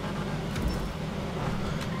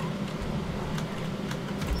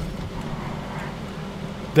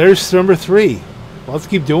 There's number 3. Well, let's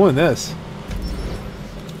keep doing this.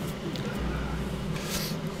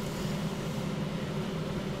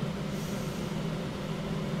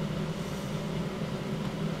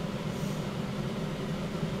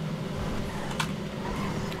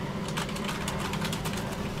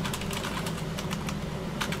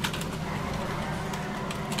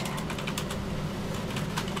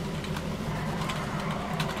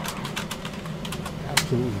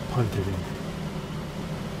 Absolutely punted in.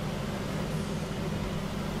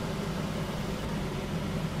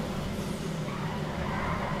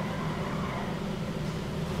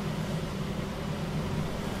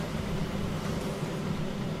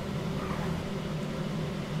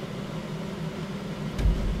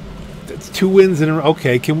 It's 2 wins in a row.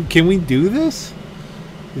 Okay, can we do this?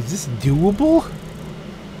 Is this doable?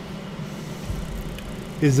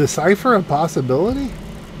 Is the Cypher a possibility?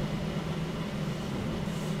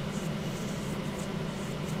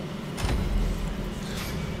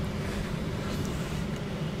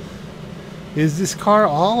 Is this car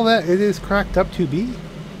all that it is cracked up to be?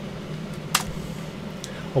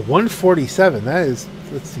 A 147. That is.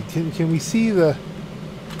 Let's see. Can we see the?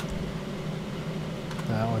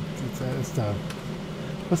 No, it's not.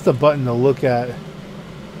 What's the button to look at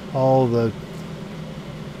all the?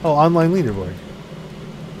 Oh, online leaderboard.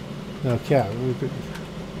 Okay,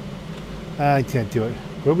 I can't do it.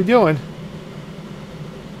 What are we doing?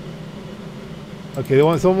 Okay,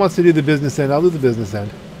 someone wants to do the business end. I'll do the business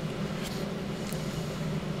end.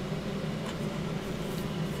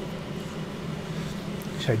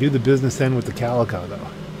 Should I do the business end with the Calico, though?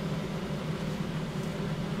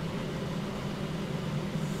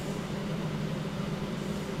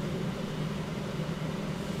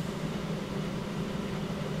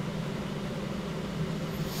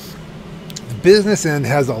 The business end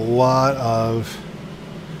has a lot of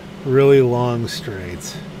really long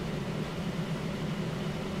straights,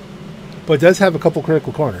 but it does have a couple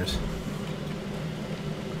critical corners.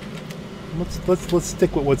 Let's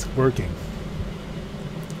stick with what's working.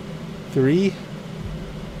 3.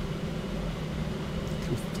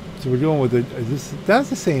 So we're going with that's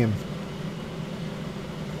the same.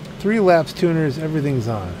 3 laps, tuners, everything's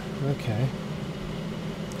on. Okay.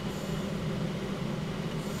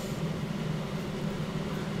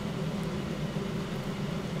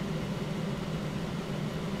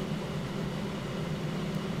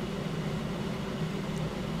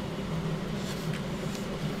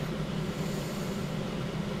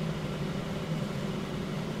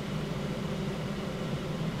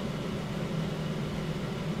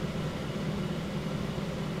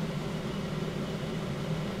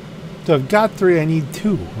 So I've got 3, I need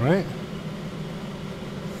 2, right?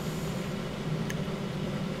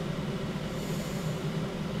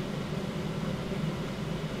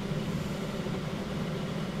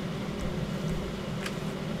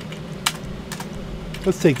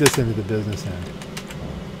 Let's take this into the business end.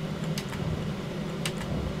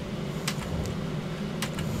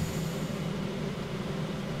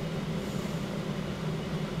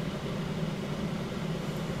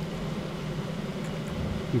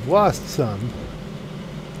 We've lost some.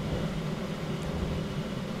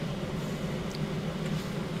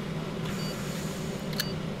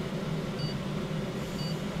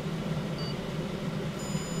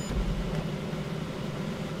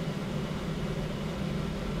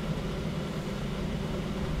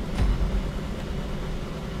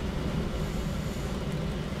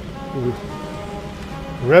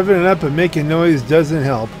 Revving it up and making noise doesn't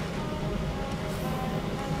help.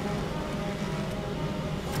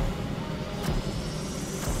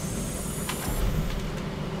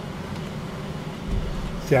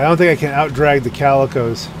 See, I don't think I can out-drag the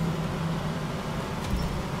Calicos.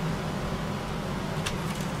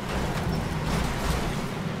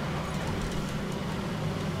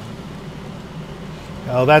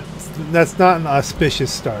 Well, that's not an auspicious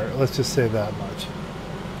start. Let's just say that much.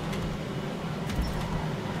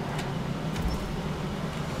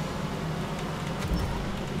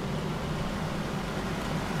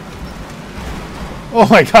 Oh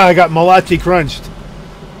my god, I got Malachi crunched.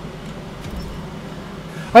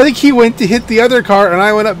 I think he went to hit the other car and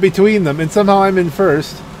I went up between them and somehow I'm in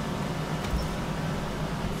first.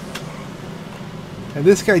 And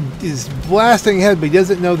this guy is blasting ahead but he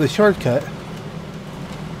doesn't know the shortcut,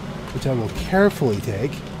 which I will carefully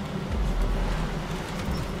take.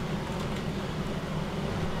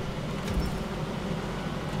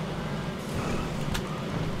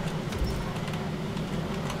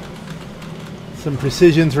 Some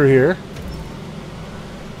precision through here.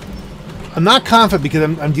 I'm not confident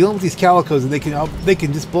because I'm dealing with these Calicos and they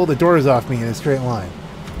can just blow the doors off me in a straight line.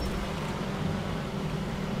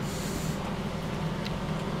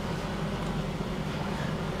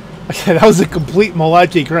 Okay, that was a complete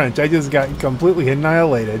Malachi crunch. I just got completely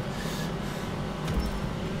annihilated.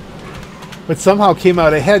 But somehow came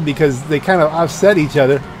out ahead because they kind of offset each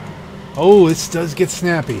other. Oh, this does get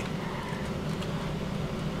snappy.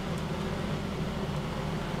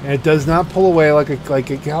 And it does not pull away like a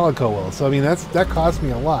Calico will. So I mean that cost me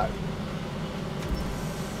a lot.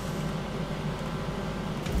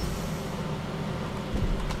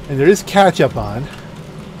 And there is catch up on.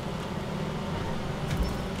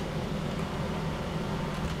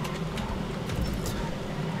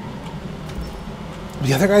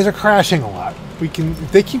 The other guys are crashing a lot.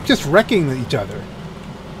 They keep just wrecking each other.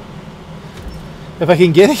 If I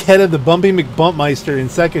can get ahead of the Bumpy McBumpmeister in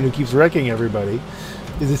second who keeps wrecking everybody.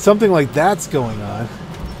 Is it something like that's going on?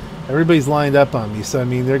 Everybody's lined up on me, so I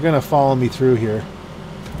mean, they're going to follow me through here.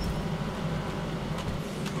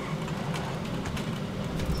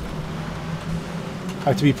 I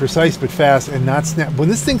have to be precise but fast and not snap. When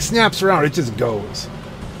this thing snaps around, it just goes.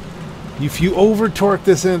 If you over torque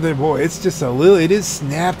this into the boy, it's just a little, it is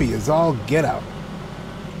snappy as all get out.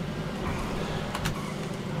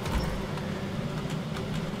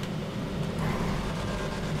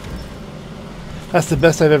 That's the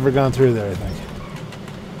best I've ever gone through there, I think.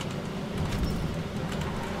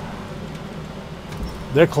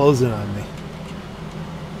 They're closing on me.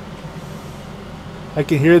 I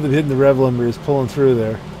can hear them hitting the rev limiters pulling through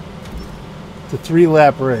there. It's a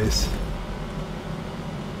 3-lap race.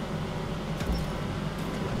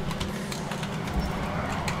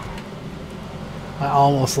 I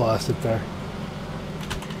almost lost it there.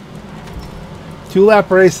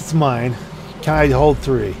 2-lap race, it's mine. Can I hold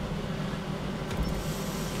 3?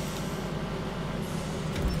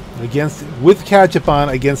 Against, with catch-up on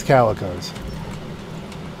against Calicos.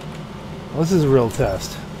 Well, this is a real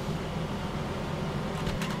test.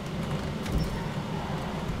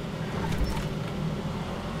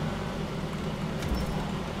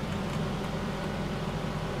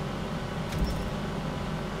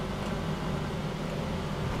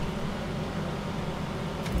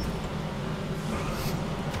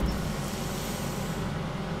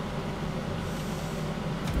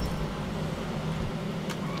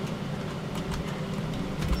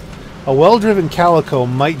 A well-driven Calico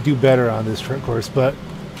might do better on this course, but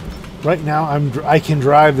right now I can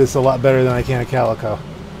drive this a lot better than I can a Calico.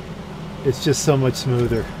 It's just so much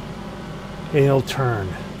smoother. And it'll turn.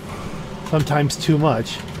 Sometimes too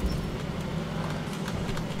much.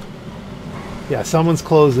 Yeah, someone's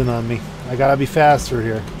closing on me. I gotta be faster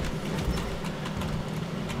here.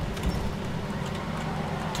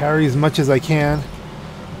 Carry as much as I can.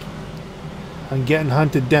 I'm getting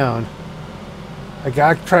hunted down. I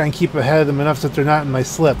gotta try and keep ahead of them enough so that they're not in my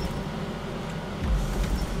slip.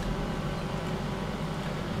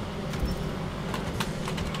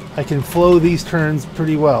 I can flow these turns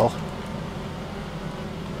pretty well.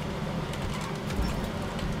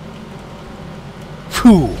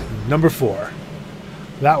 Whew, number 4.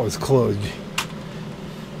 That was close.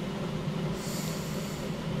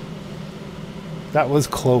 That was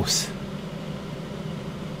close.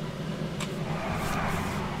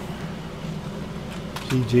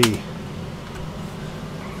 GG.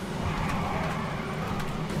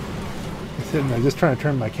 I'm sitting there just trying to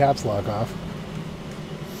turn my caps lock off.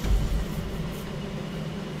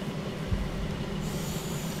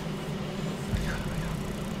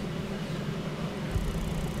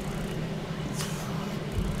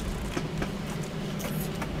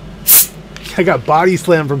 I got body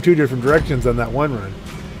slammed from 2 different directions on that one run.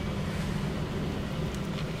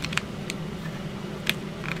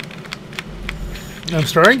 I'm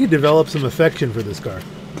starting to develop some affection for this car.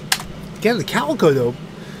 Again, the Calico, though,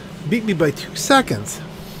 beat me by 2 seconds.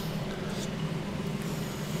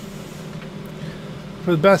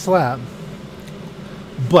 For the best lap.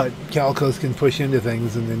 But Calicos can push into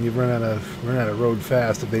things, and then you run out of road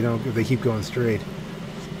fast if they keep going straight.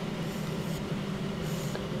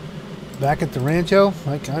 Back at the Rancho,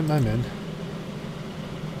 I'm in.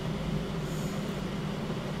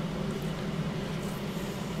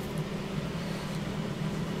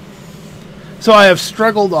 So I have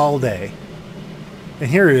struggled all day, and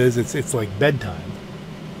here it is. It's like bedtime.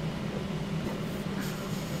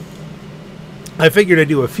 I figured I'd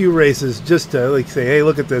do a few races just to like say, hey,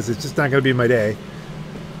 look at this. It's just not going to be my day.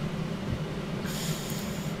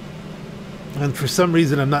 And for some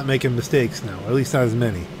reason, I'm not making mistakes now, or at least not as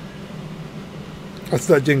many. Let's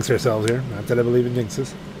not jinx ourselves here. Not that I believe in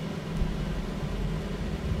jinxes.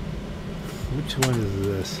 Which one is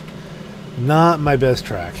this? Not my best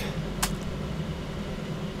track.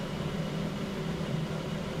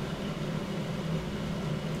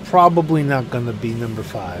 Probably not going to be number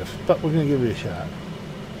 5, but we're going to give it a shot.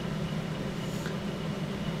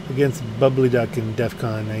 Against Bubbly Duck in DEF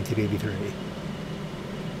CON 1983.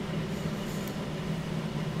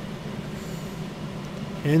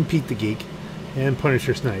 And Pete the Geek. And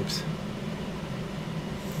Punisher Snipes.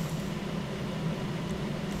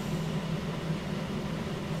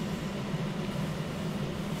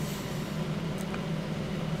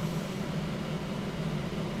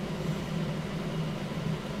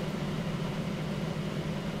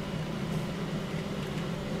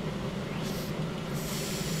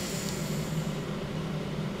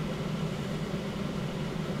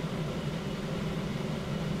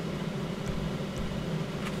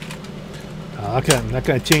 Okay, I'm not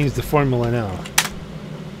going to change the formula now.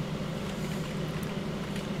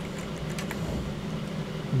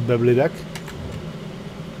 Bubbly Duck,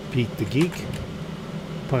 Pete the Geek,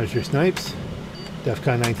 Punisher Snipes,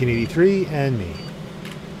 DEFCON 1983, and me.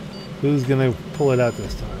 Who's going to pull it out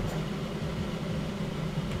this time?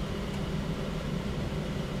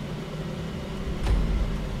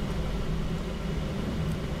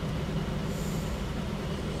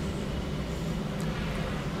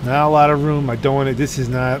 Not a lot of room. I don't want it. This is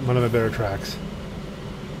not one of my better tracks.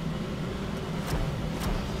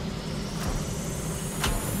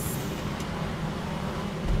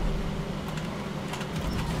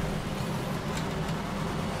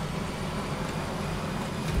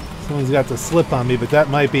 Someone's got the slip on me, but that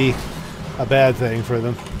might be a bad thing for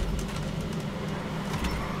them.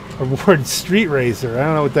 Award Street Racer. I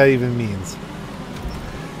don't know what that even means.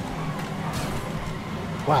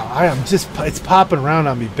 Wow, I am just, it's popping around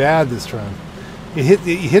on me bad this round. You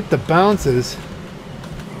hit the bounces.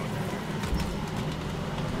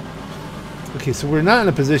 Okay, so we're not in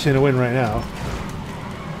a position to win right now.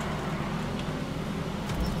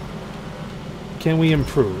 Can we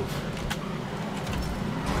improve?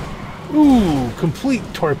 Ooh, complete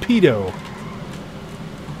torpedo.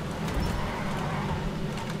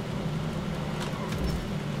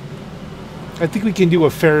 I think we can do a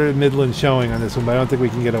fair Midland showing on this one, but I don't think we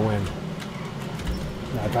can get a win.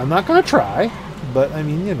 I'm not going to try, but I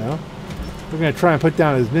mean, you know, we're going to try and put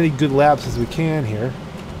down as many good laps as we can here.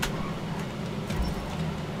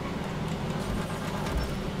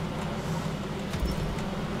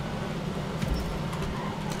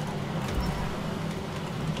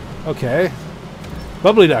 Okay.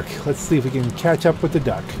 Bubbly Duck. Let's see if we can catch up with the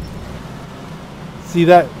duck. See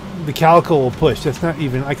that? The Calico will push. That's not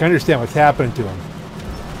even... I can understand what's happening to him.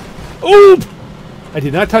 Oop! I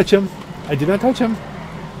did not touch him. I did not touch him.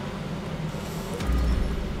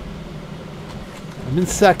 I'm in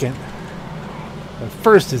second. But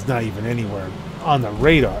first is not even anywhere on the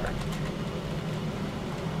radar.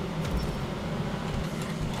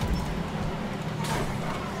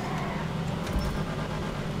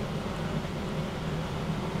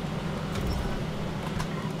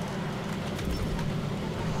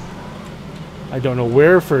 I don't know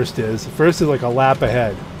where first is. First is like a lap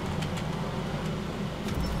ahead.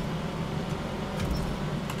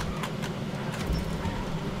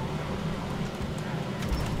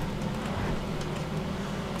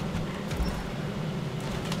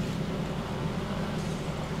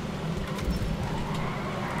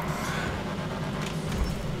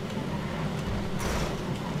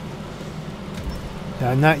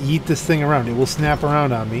 Now, not yeet this thing around. It will snap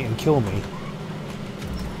around on me and kill me.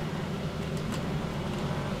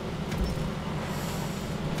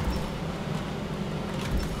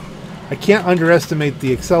 I can't underestimate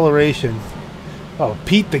the acceleration. Oh,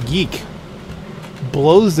 Pete the Geek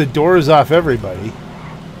blows the doors off everybody.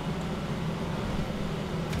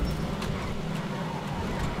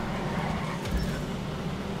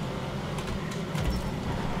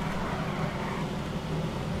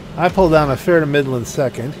 I pulled down a fair to Midland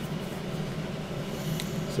second.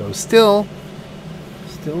 So still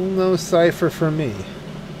no Cypher for me.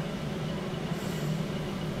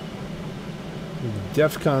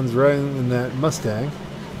 Defcon's riding in that Mustang.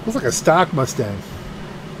 Looks like a stock Mustang.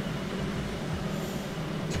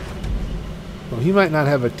 Well, he might not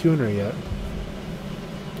have a tuner yet.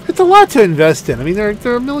 It's a lot to invest in. I mean, they're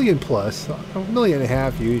a million plus, $1.5 million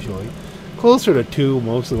usually, closer to 2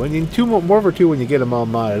 most of them. I mean, more over 2 when you get them all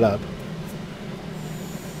modded up.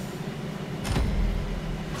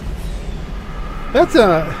 That's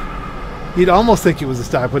a. You'd almost think it was a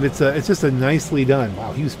stock, but it's just a nicely done.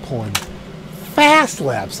 Wow, he was pulling fast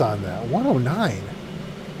laps on that. 109.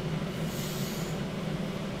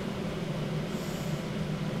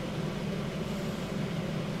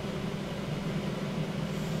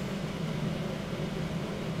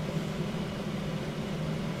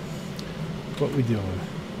 What we doing?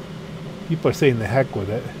 People are saying the heck with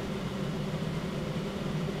it.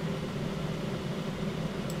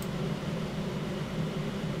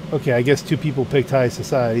 Okay, I guess 2 people picked high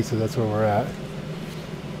society, so that's where we're at.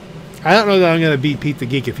 I don't know that I'm going to beat Pete the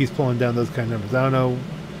Geek if he's pulling down those kind of numbers. I don't know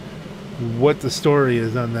what the story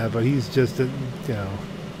is on that, but he's just, you know,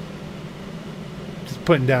 just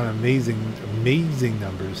putting down amazing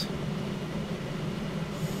numbers.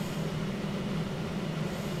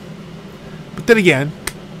 But then again,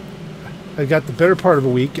 I got the better part of a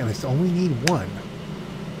week, and I only need 1.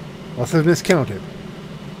 Unless I've miscounted.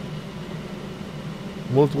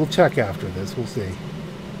 We'll check after this. We'll see.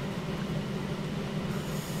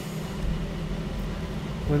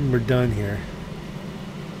 When we're done here.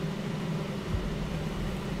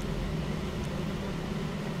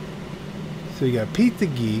 So you got Pete the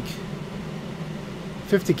Geek,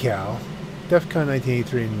 50 Cal, DEFCON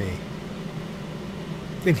 1983, and me.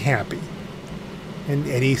 And Happy. And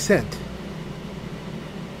Eddie Cent.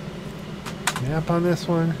 Map on this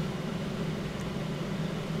one.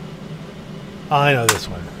 Oh, I know this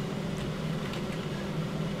one.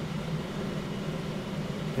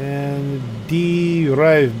 And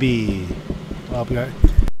D-Rive B. Well, we got...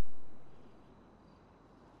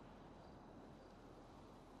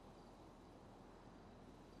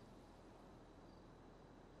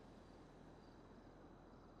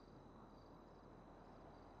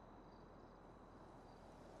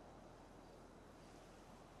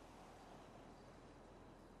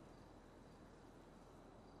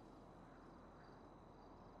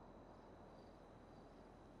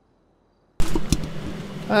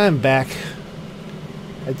 I'm back.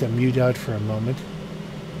 I had to mute out for a moment.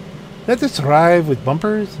 Is that this Rive with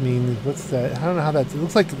bumpers? I mean, what's that? I don't know how that... It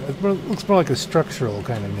looks like... It looks more like a structural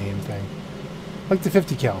kind of name thing. Like the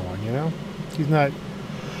 50 cal one, you know? He's not...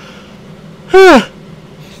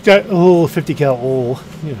 He's got a little 50 cal old,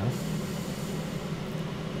 you know.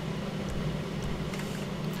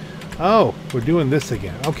 Oh, we're doing this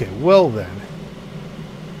again. Okay, well then.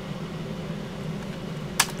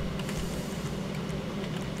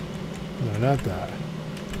 No, not that.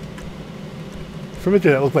 From it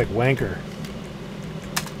there, that looked like Wanker.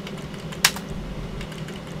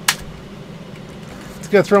 It's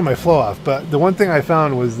gonna throw my flow off, but the one thing I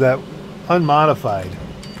found was that unmodified.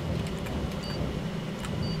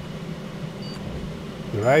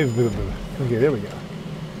 Okay, there we go.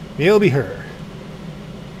 It'll be her.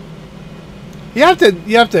 You have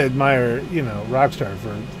to admire, you know, Rockstar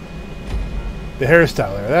for the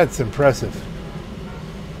hairstyle there. That's impressive.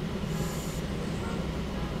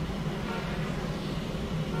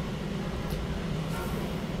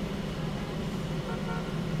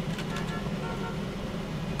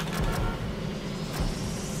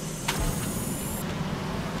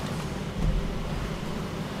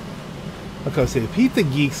 Okay, so Pete the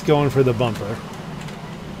Geek's going for the bumper.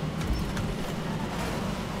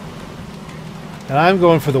 And I'm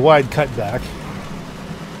going for the wide cutback.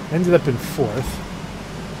 Ended up in fourth.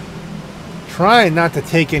 Trying not to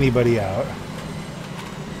take anybody out.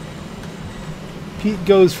 Pete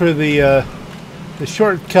goes for the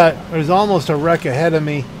shortcut. There's almost a wreck ahead of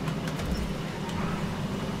me.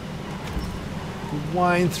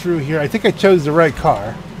 Wind through here. I think I chose the right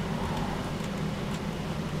car.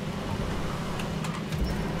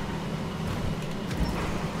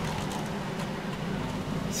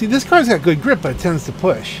 See, this car's got good grip, but it tends to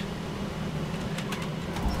push.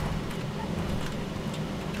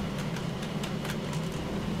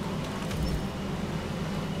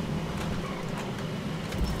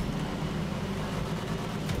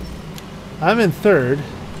 I'm in third,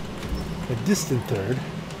 a distant third.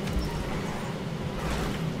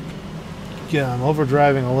 Yeah, I'm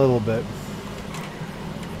overdriving a little bit.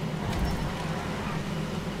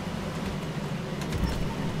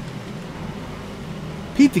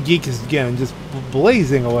 Pete the Geek is, again, just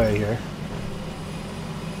blazing away here.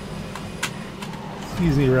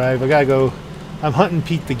 Excuse me, Rive. I gotta go. I'm hunting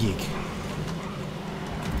Pete the Geek.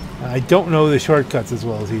 I don't know the shortcuts as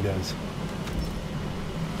well as he does.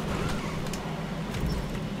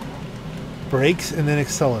 Brakes and then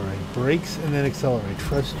accelerate. Brakes and then accelerate.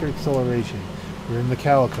 Trust your acceleration. We're in the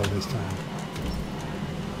Calico this time.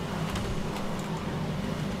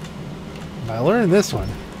 I learned this one.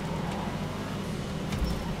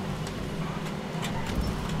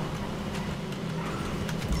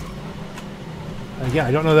 Again,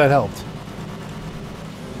 I don't know that helped.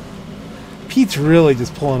 Pete's really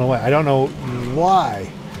just pulling away. I don't know why.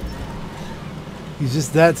 He's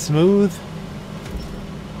just that smooth.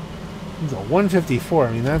 He's a 154.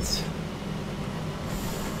 I mean, that's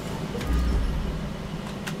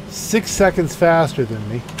 6 seconds faster than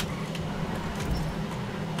me.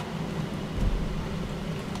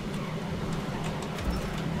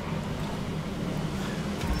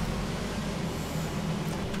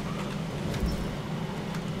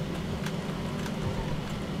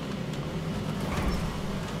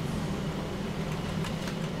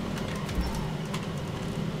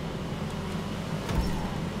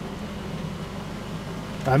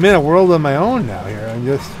 I'm in a world of my own now here. I'm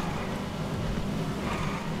just...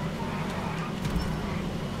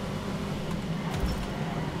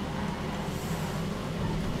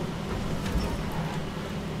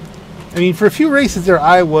 I mean, for a few races there,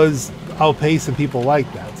 I was outpacing people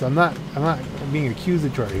like that. So I'm not being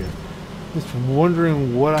accusatory here. Just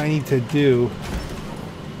wondering what I need to do.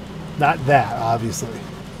 Not that, obviously.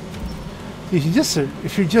 If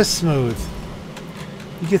you're just smooth,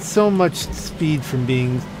 You get so much speed from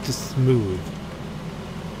being just smooth.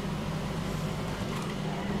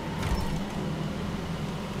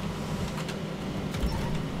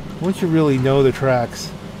 Once you really know the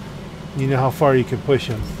tracks, you know how far you can push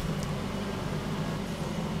them.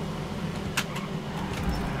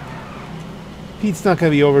 Pete's not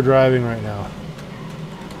going to be overdriving right now.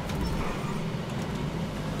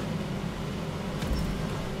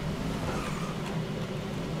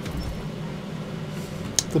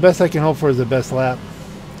 The best I can hope for is the best lap.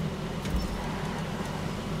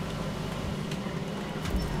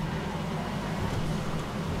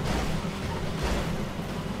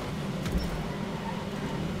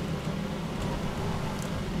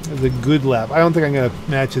 It's a good lap. I don't think I'm going to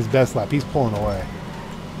match his best lap. He's pulling away.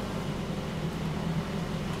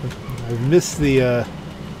 I've missed the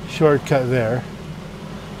shortcut there.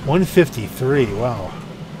 153, wow.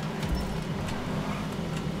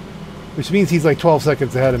 Which means he's like 12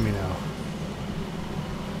 seconds ahead of me now.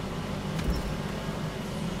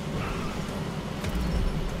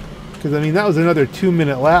 Because, I mean, that was another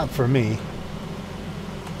 2-minute lap for me.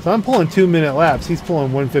 So I'm pulling 2-minute laps. He's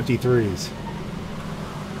pulling 153s.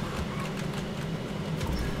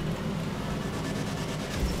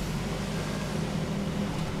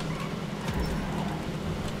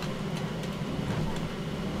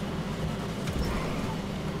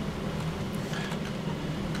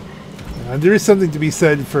 There is something to be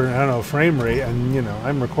said for, I don't know, frame rate, and, you know,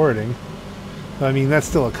 I'm recording. I mean, that's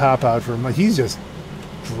still a cop-out for him. Like, he's just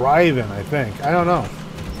driving, I think. I don't know.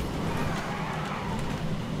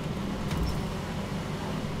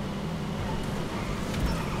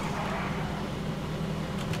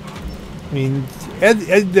 I mean, Ed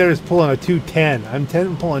there is pulling a 210.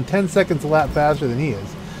 I'm pulling 10 seconds a lap faster than he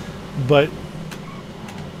is. But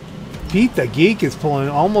Pete the Geek is pulling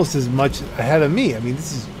almost as much ahead of me. I mean,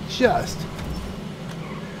 this is just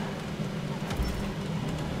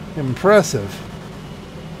impressive.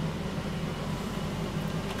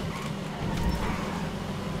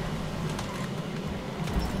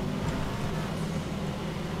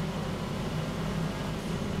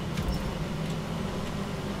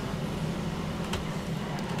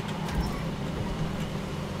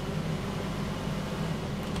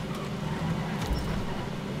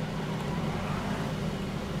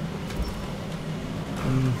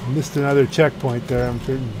 Missed another checkpoint there. I'm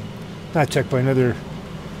certain. Not checkpoint, another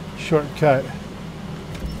shortcut.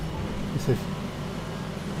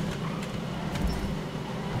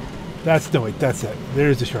 That's, no wait, that's it.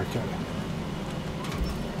 There's the shortcut.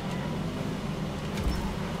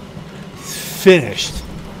 It's finished.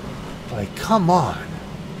 Like, come on.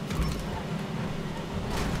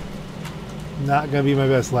 Not gonna be my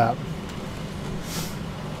best lap.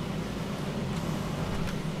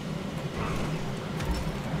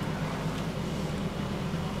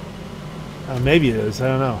 Maybe it is. I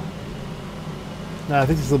don't know. No, I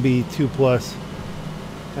think this will be 2+.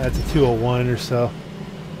 That's a 2:01 or so.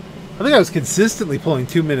 I think I was consistently pulling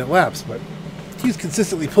 2-minute laps, but he's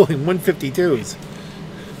consistently pulling 152s,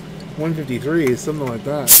 153s, something like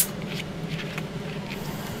that.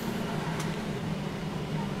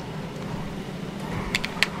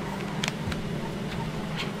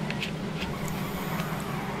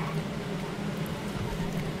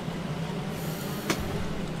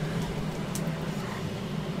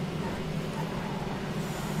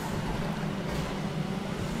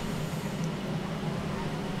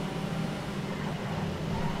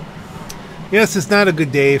 Yes, it's not a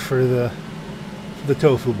good day for the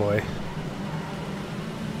tofu boy.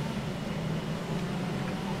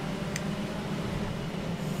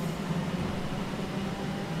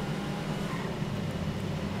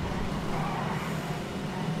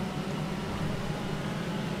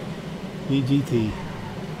 EGT.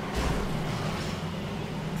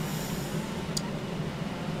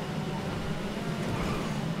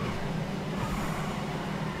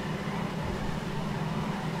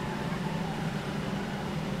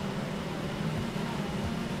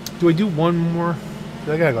 Do I do one more?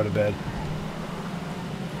 I gotta go to bed.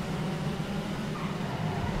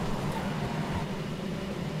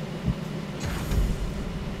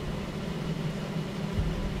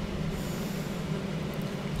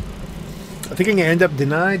 I think I'm gonna end up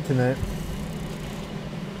denied tonight.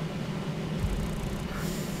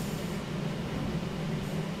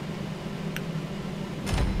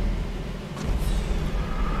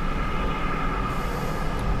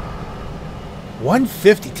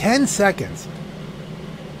 $150, 10 seconds.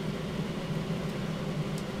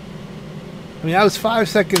 I mean, I was 5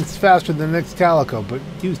 seconds faster than the next Calico, but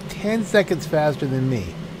he was 10 seconds faster than me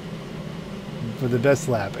for the best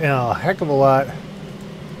lap. And a heck of a lot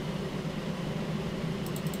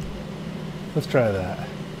Let's try that.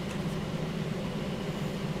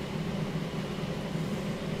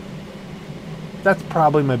 That's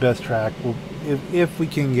probably my best track. If we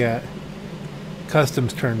can get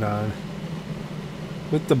customs turned on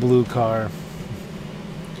with the blue car.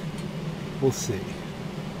 We'll see.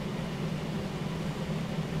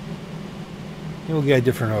 Maybe we'll get a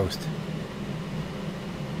different host.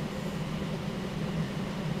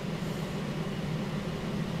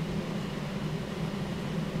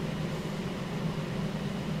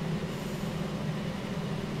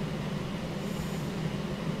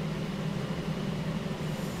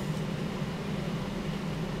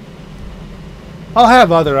 I'll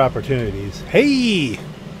have other opportunities. Hey!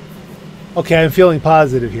 Okay, I'm feeling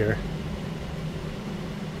positive here.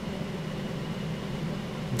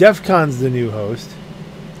 DEFCON's the new host.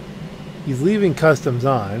 He's leaving customs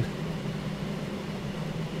on.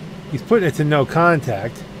 He's putting it to no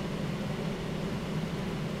contact.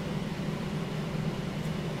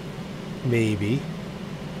 Maybe.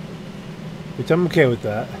 Which I'm okay with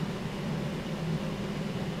that.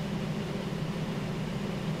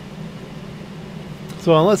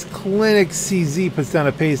 So unless Clinic CZ puts down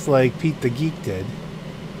a pace like Pete the Geek did,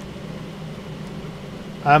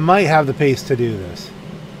 I might have the pace to do this.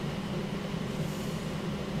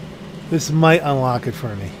 This might unlock it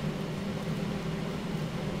for me.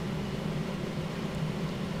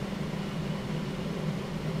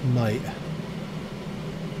 Might.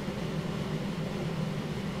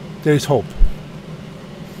 There's hope.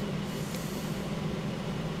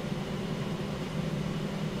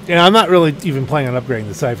 And I'm not really even planning on upgrading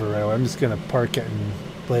the Cypher right away. I'm just going to park it and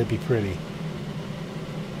let it be pretty.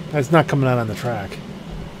 That's not coming out on the track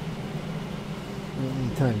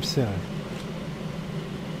anytime soon.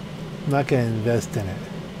 I'm not going to invest in it.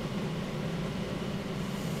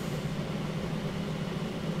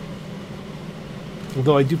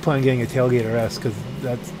 Although I do plan on getting a Tailgater S, because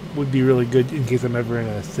that would be really good in case I'm ever in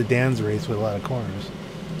a sedans race with a lot of corners.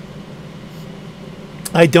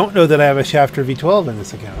 I don't know that I have a Shafter V12 in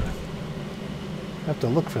this account. I have to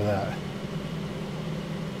look for that.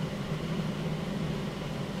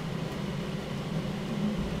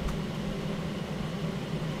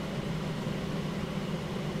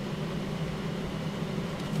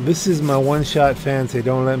 This is my one-shot fancy.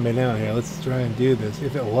 Don't let me down here. Let's try and do this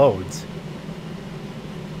if it loads.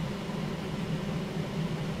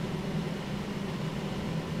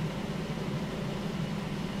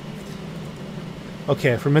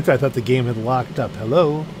 Okay, for a minute I thought the game had locked up.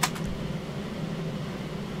 Hello?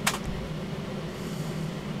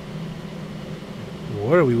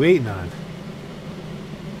 What are we waiting on?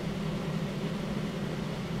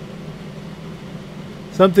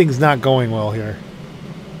 Something's not going well here.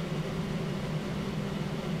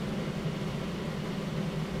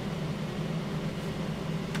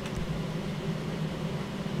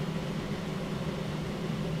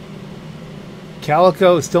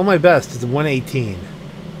 Calico is still my best. It's a 118.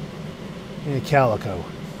 And a Calico.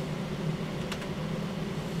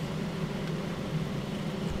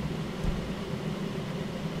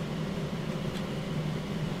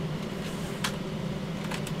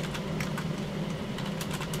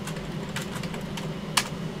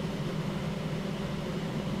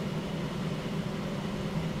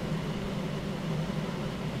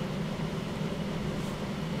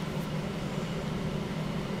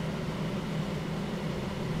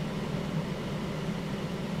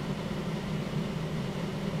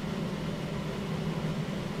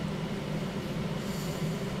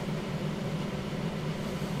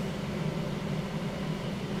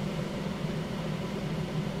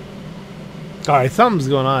 Alright, something's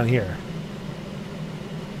going on here.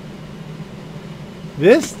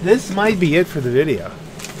 This might be it for the video.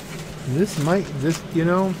 You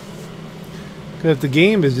know, because if the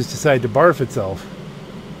game has just decided to barf itself.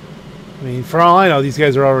 I mean, for all I know, these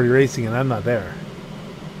guys are already racing and I'm not there.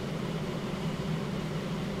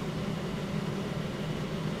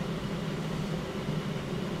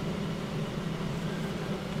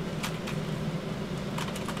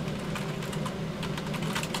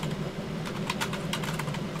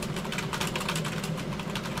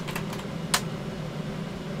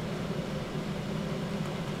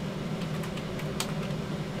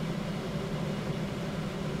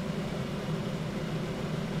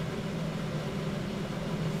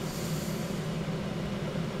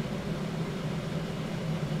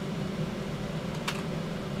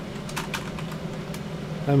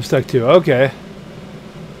 I'm stuck too. Okay.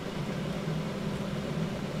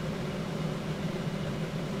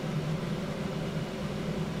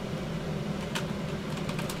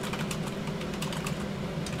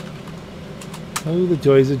 Oh, the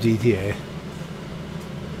joys of GTA.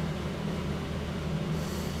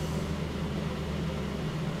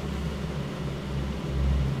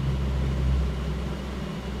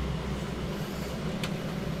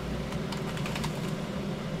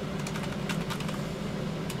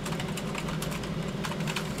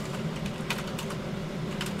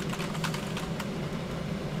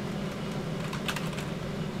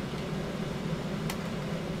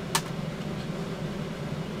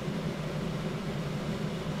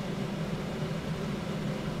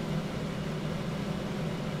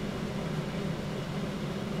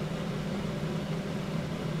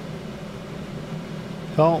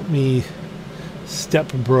 Help me,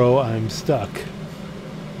 step bro, I'm stuck.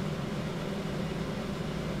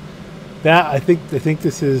 That I think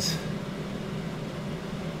this is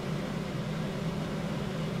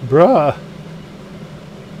bruh.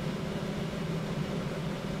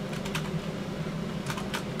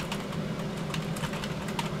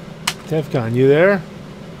 Defcon, you there?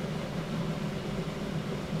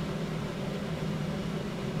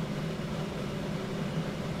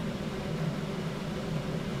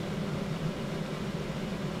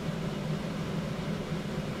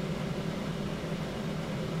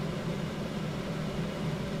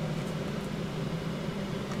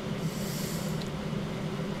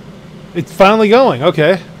 It's finally going.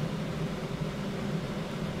 Okay.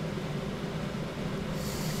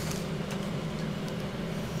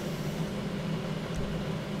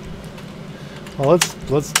 Well,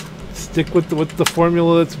 let's stick with the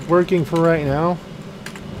formula that's working for right now.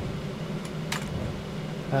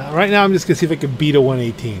 Right now, I'm just gonna see if I can beat a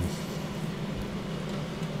 118.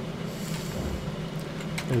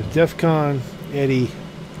 There's Defcon, Eddie.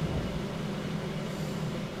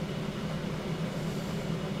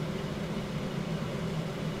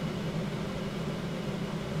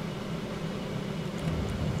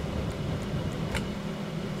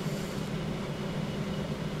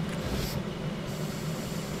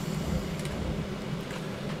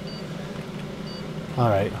 All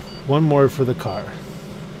right, one more for the car.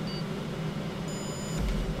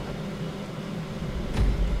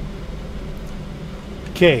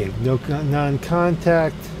 Okay, no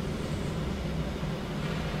non-contact.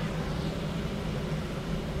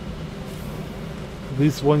 At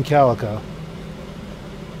least one calico.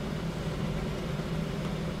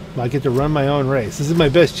 I get to run my own race. This is my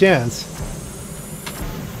best chance.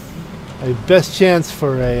 My best chance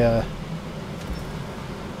for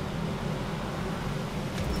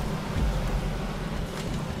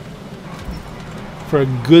a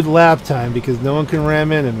good lap time because no one can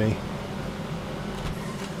ram into me.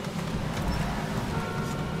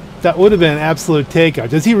 That would have been an absolute takeout.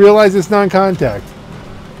 Does he realize it's non-contact?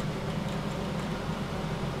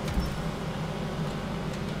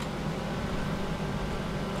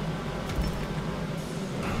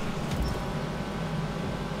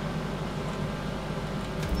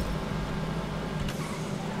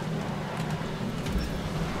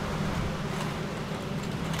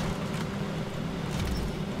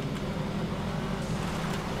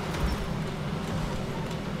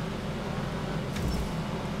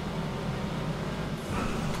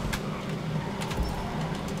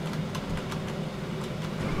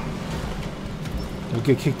 Don't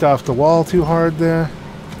get kicked off the wall too hard there.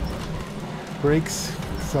 Brakes,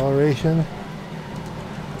 acceleration.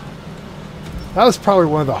 That was probably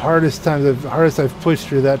one of the hardest times, the hardest I've pushed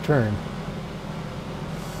through that turn.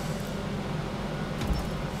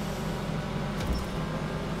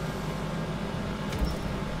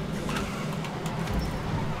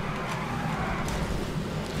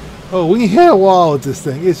 Oh, when you hit a wall with this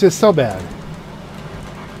thing, it's just so bad.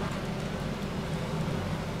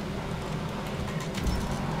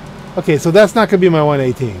 Okay, so that's not going to be my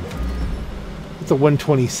 118. It's a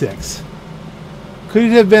 126. Could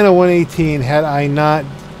it have been a 118 had I not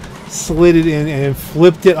slid it in and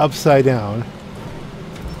flipped it upside down?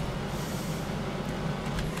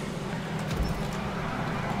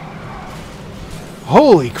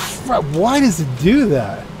 Holy crap, why does it do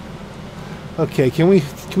that? Okay, can we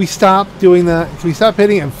stop doing that? Can we stop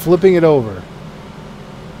hitting it and flipping it over?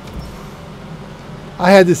 I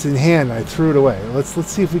had this in hand, I threw it away. Let's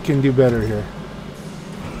see if we can do better here.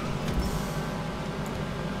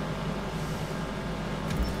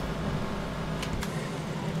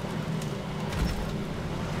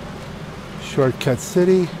 Shortcut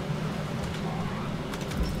City.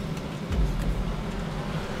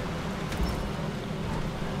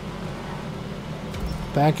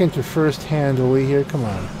 Back into first handily here, come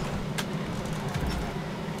on.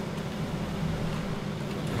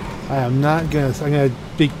 I'm gonna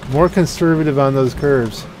be more conservative on those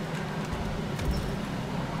curves.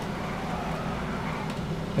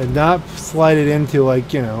 And not slide it into,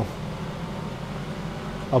 like, you know,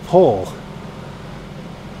 a pole.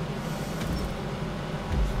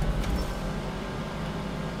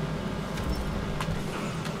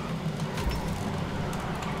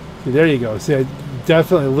 See, there you go. See, I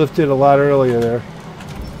definitely lifted a lot earlier there.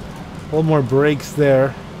 A little more brakes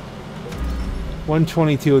there.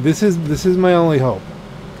 122. This is my only hope.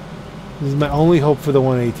 This is my only hope for the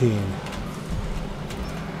 118.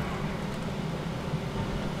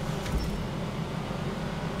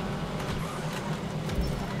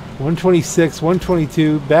 (126),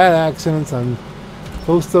 122. Bad accidents on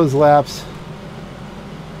both those laps.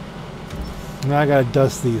 Now I gotta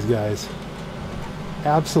dust these guys.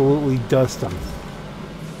 Absolutely dust them.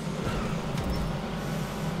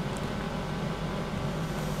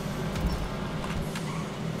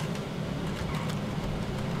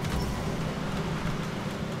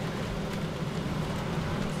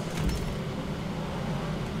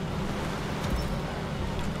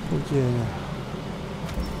 Yeah.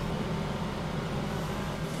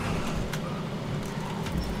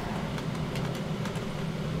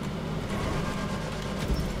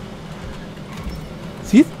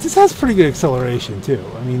 See, this has pretty good acceleration too.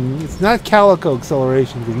 I mean, it's not Calico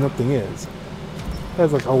acceleration because nothing is. It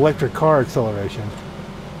has like electric car acceleration.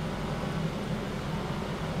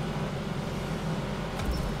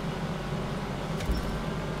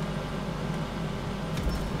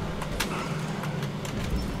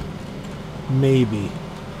 Maybe.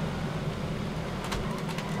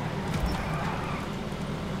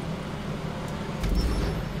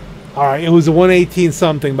 All right, it was a 118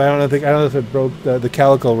 something, but I don't know if it broke the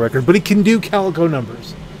Calico record. But it can do Calico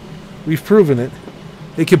numbers. We've proven it.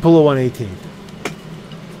 It can pull a 118.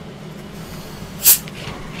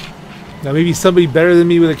 Now maybe somebody better than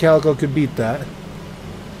me with a Calico could beat that.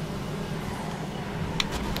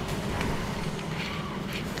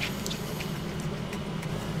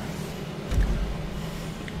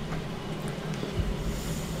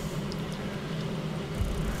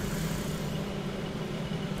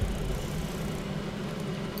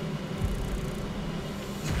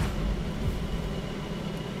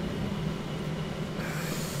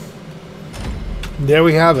 There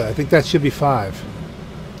we have it. I think that should be 5.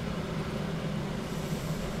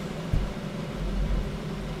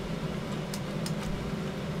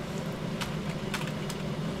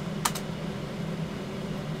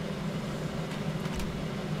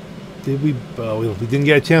 Did we? We didn't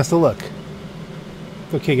get a chance to look.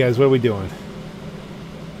 Okay, guys, what are we doing?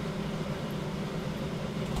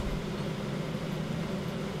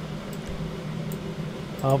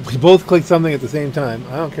 We both clicked something at the same time.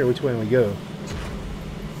 I don't care which way we go.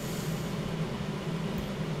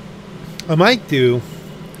 I might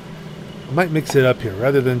mix it up here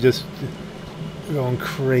rather than just going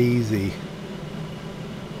crazy.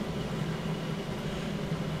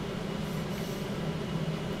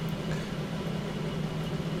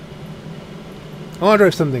 I want to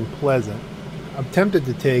drive something pleasant. I'm tempted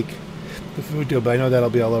to take the Futo, but I know that'll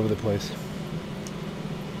be all over the place.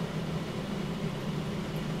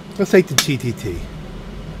 Let's take the GTT.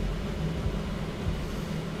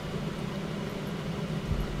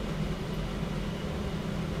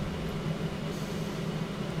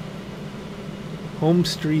 Home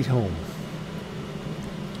street home.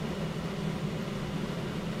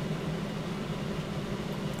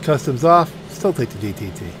 Customs off, still take the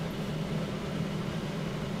GTT.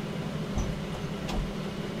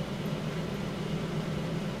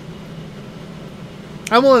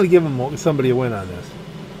 I'm willing to give somebody a win on this.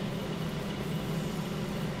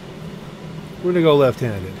 We're going to go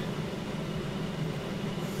left-handed.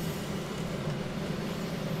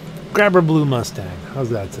 Grabber blue Mustang.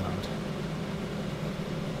 How's that sound?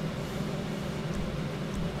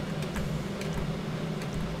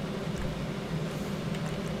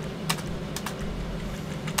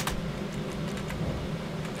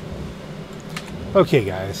 Okay,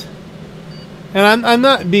 guys. And I'm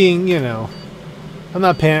not being, you know, I'm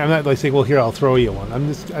not like saying, well, here, I'll throw you one.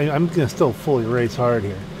 I'm gonna still fully race hard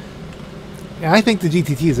here. And I think the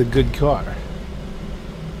GTT is a good car.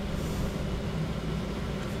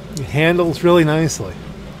 It handles really nicely.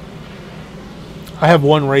 I have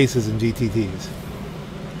won races in GTTs.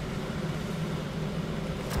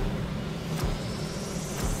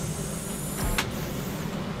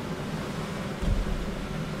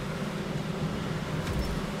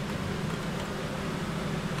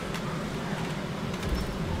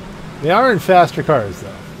 They are in faster cars, though.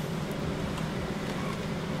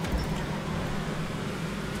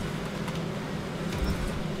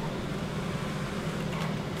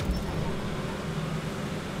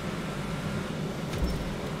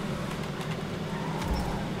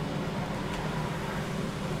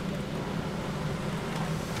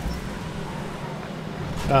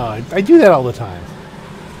 Oh, I do that all the time.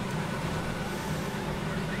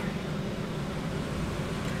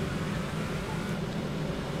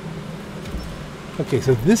 Okay,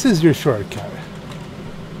 so this is your shortcut.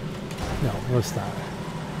 No, it's not.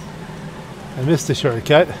 I missed the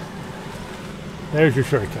shortcut. There's your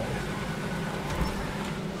shortcut.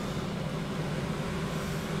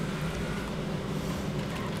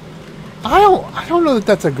 I don't know that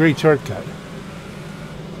that's a great shortcut.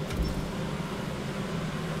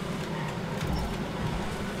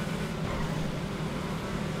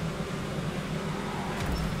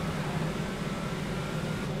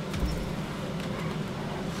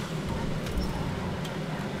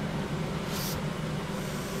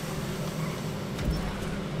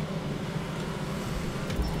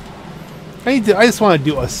 I just want to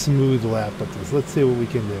do a smooth lap with this. Let's see what we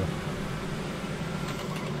can do.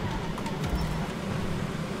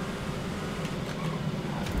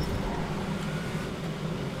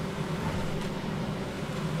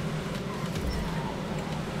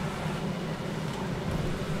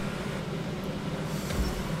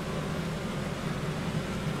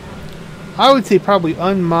 I would say probably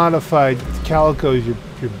unmodified Calico is your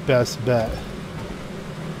best bet.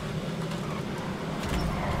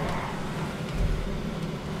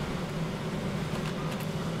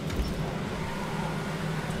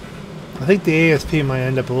 I think the ASP might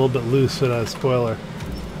end up a little bit loose without a spoiler.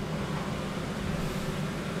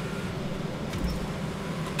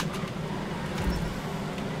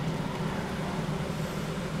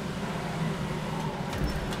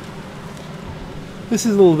 This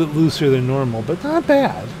is a little bit looser than normal, but not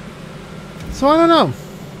bad. So I don't know.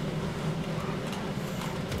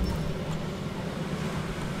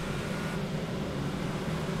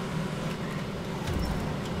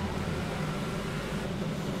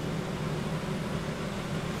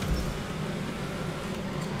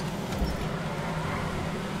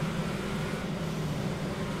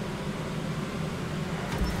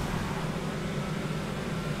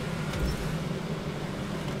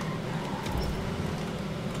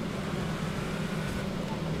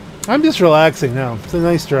 I'm just relaxing now. It's a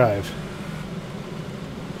nice drive.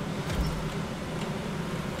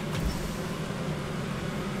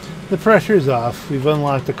 The pressure's off. We've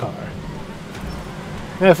unlocked the car.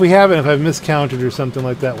 And if we haven't, if I've miscounted or something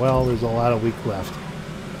like that, well, there's a lot of week left.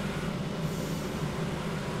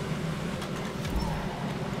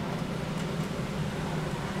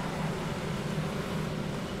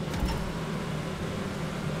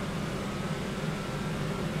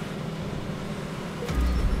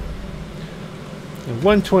 And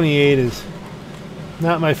 128 is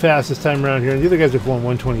not my fastest time around here. The other guys are pulling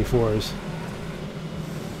 124s.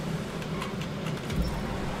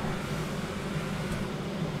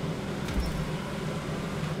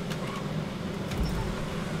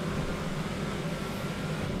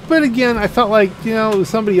 But again, I felt like, you know, it was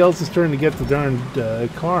somebody else's turn to get the darn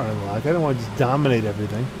car unlocked. I don't want to just dominate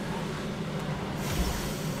everything.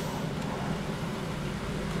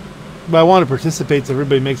 But I want to participate so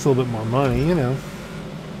everybody makes a little bit more money, you know.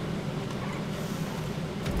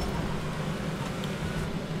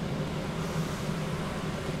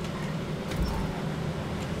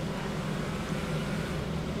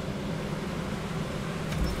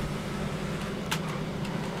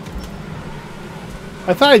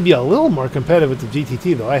 I thought I'd be a little more competitive with the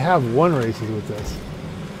GTT, though. I have won races with this.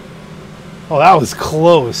 Oh, that was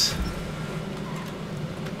close.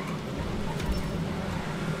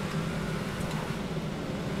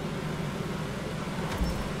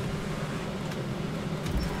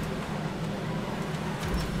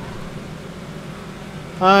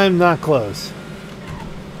 I'm not close.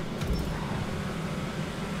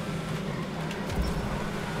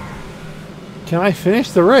 Can I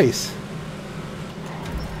finish the race?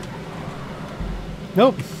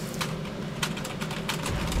 Nope.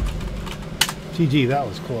 GG, that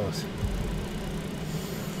was close.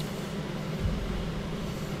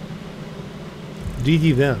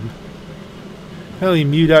 GG them. I'll only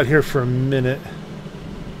mute out here for a minute.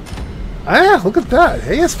 Ah, look at that.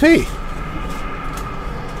 ASP.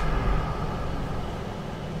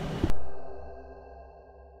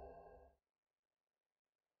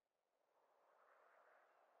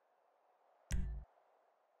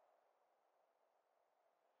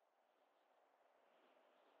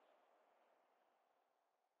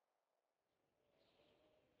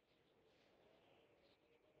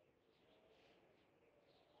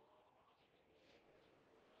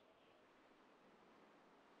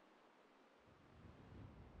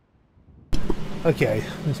 Okay,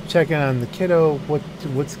 let's check in on the kiddo.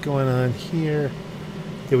 What's going on here?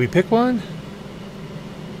 Did we pick one?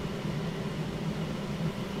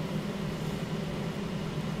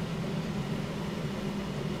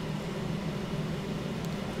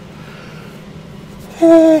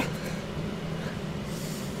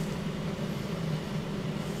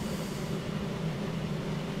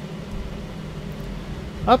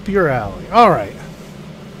 Up your alley. All right.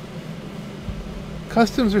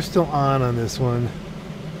 Customs are still on this one.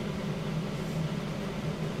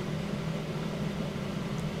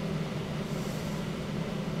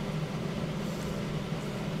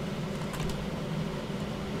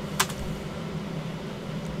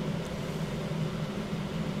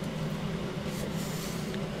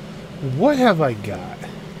 What have I got?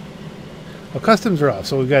 Well, customs are off,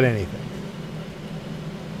 so we've got anything.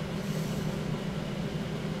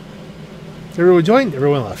 Everyone joined,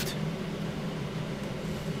 everyone left.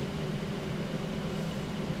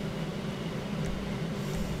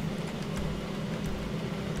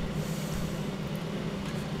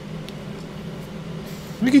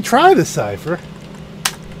 We could try the Cypher.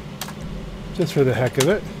 Just for the heck of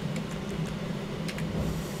it.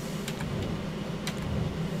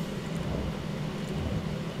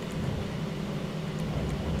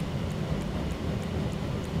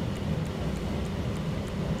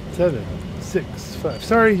 Seven, 6, 5.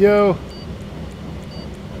 Sorry, Joe.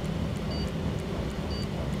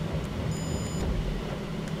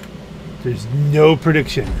 There's no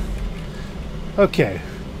prediction. Okay.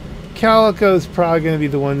 Calico's probably going to be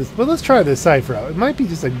the one. But let's try the Cypher out. It might be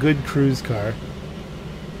just a good cruise car.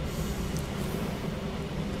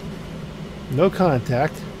 No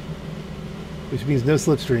contact, which means no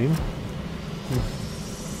slipstream.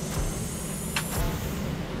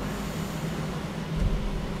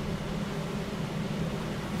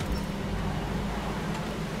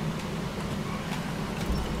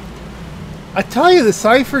 I tell you, the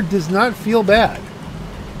Cypher does not feel bad.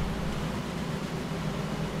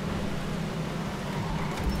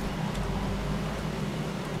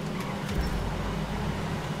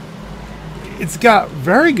 It's got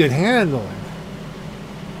very good handling.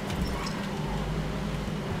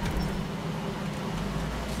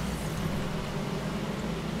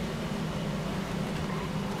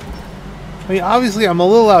 I mean, obviously I'm a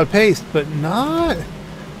little outpaced, but not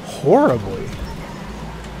horribly.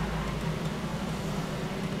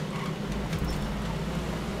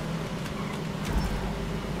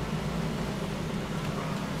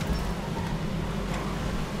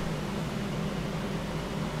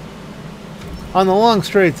 On the long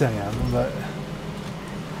straights I am, but...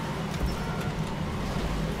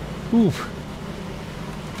 Oof.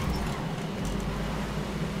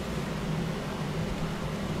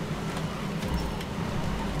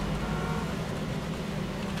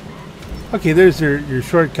 Okay, there's your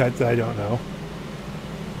shortcut that I don't know.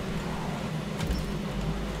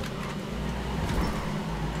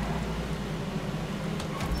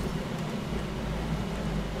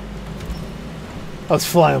 I was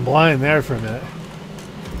flying blind there for a minute.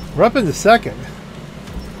 We're up in the second.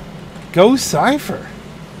 Go Cypher.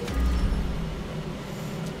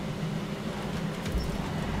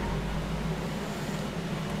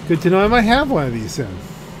 Good to know I might have one of these soon.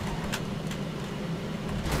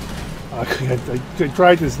 I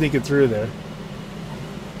tried to sneak it through there.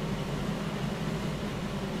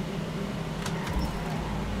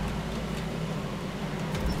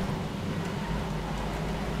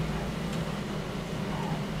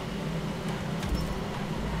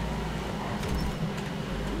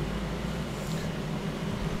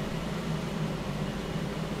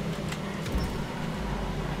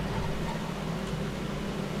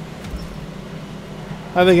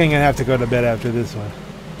 I think I'm going to have to go to bed after this one.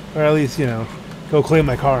 Or at least, you know, go clean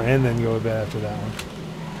my car and then go to bed after that one.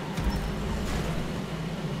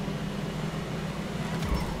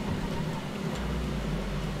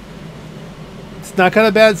 It's not got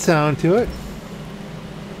a bad sound to it.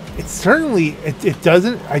 It's certainly, it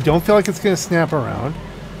doesn't, I don't feel like it's going to snap around.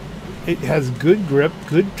 It has good grip,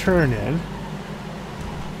 good turn in.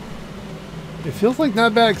 It feels like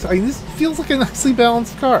not bad. I mean, this feels like a nicely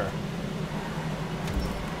balanced car.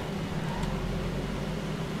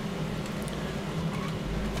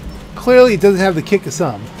 Clearly, it doesn't have the kick of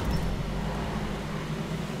some.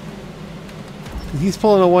 He's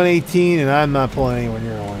pulling a 118, and I'm not pulling anywhere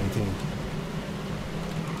near a 118.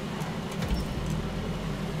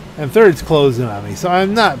 And third's closing on me, so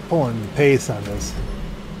I'm not pulling the pace on this.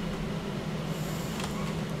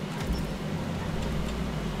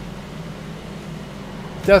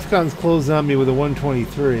 Defcon's closing on me with a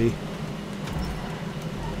 123.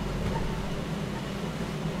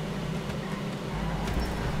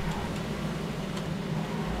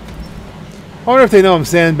 I wonder if they know I'm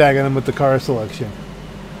sandbagging them with the car selection.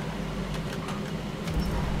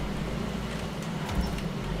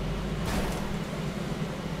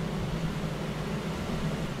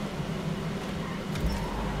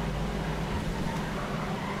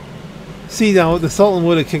 See, now the Sultan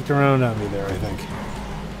would have kicked around on me there, I think.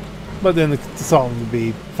 But then the Sultan would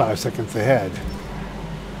be 5 seconds ahead.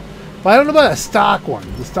 But I don't know about a stock one.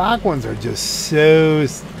 The stock ones are just so...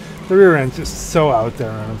 The rear end's just so out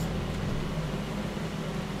there on them.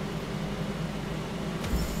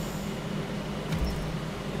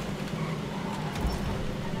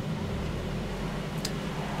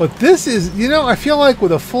 But this is, you know, I feel like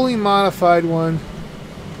with a fully modified one,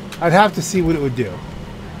 I'd have to see what it would do.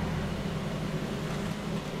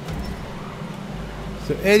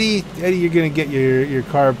 So Eddie, you're gonna get your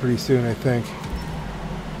car pretty soon, I think.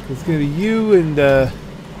 It's gonna be you and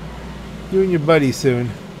your buddy soon.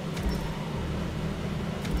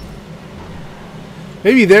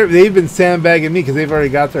 Maybe they've been sandbagging me because they've already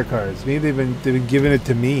got their cars. Maybe they've been giving it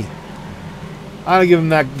to me. I don't give them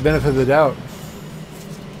that benefit of the doubt.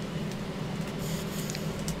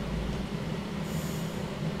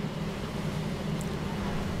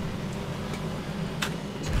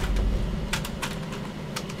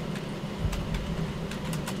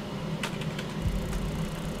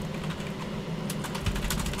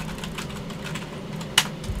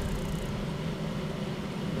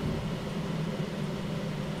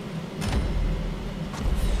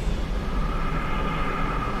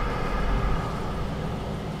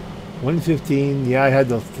 $115. Yeah, I had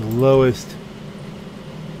the lowest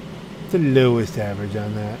average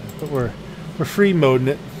on that, but we're free moding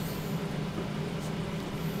it.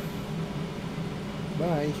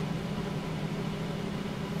 Bye.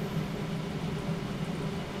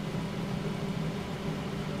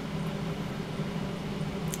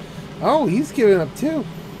 Oh, he's giving up too.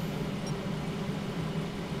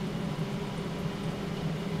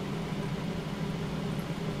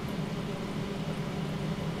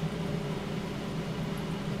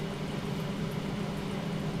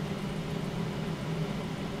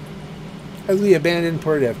 As we abandon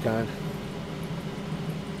Port Defcon.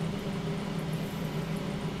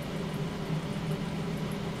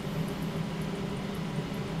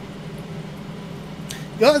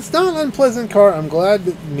 No, it's not an unpleasant car. I'm glad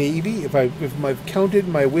that maybe if I've counted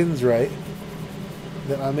my wins right,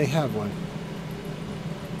 that I may have one.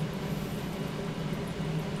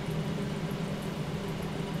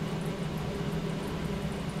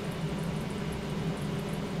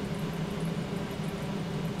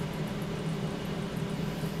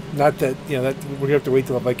 Not that, you know, that we're gonna have to wait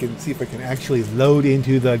till if I can see if I can actually load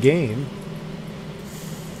into the game.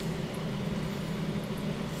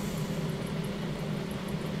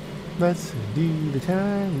 Let's do the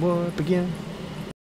time warp again.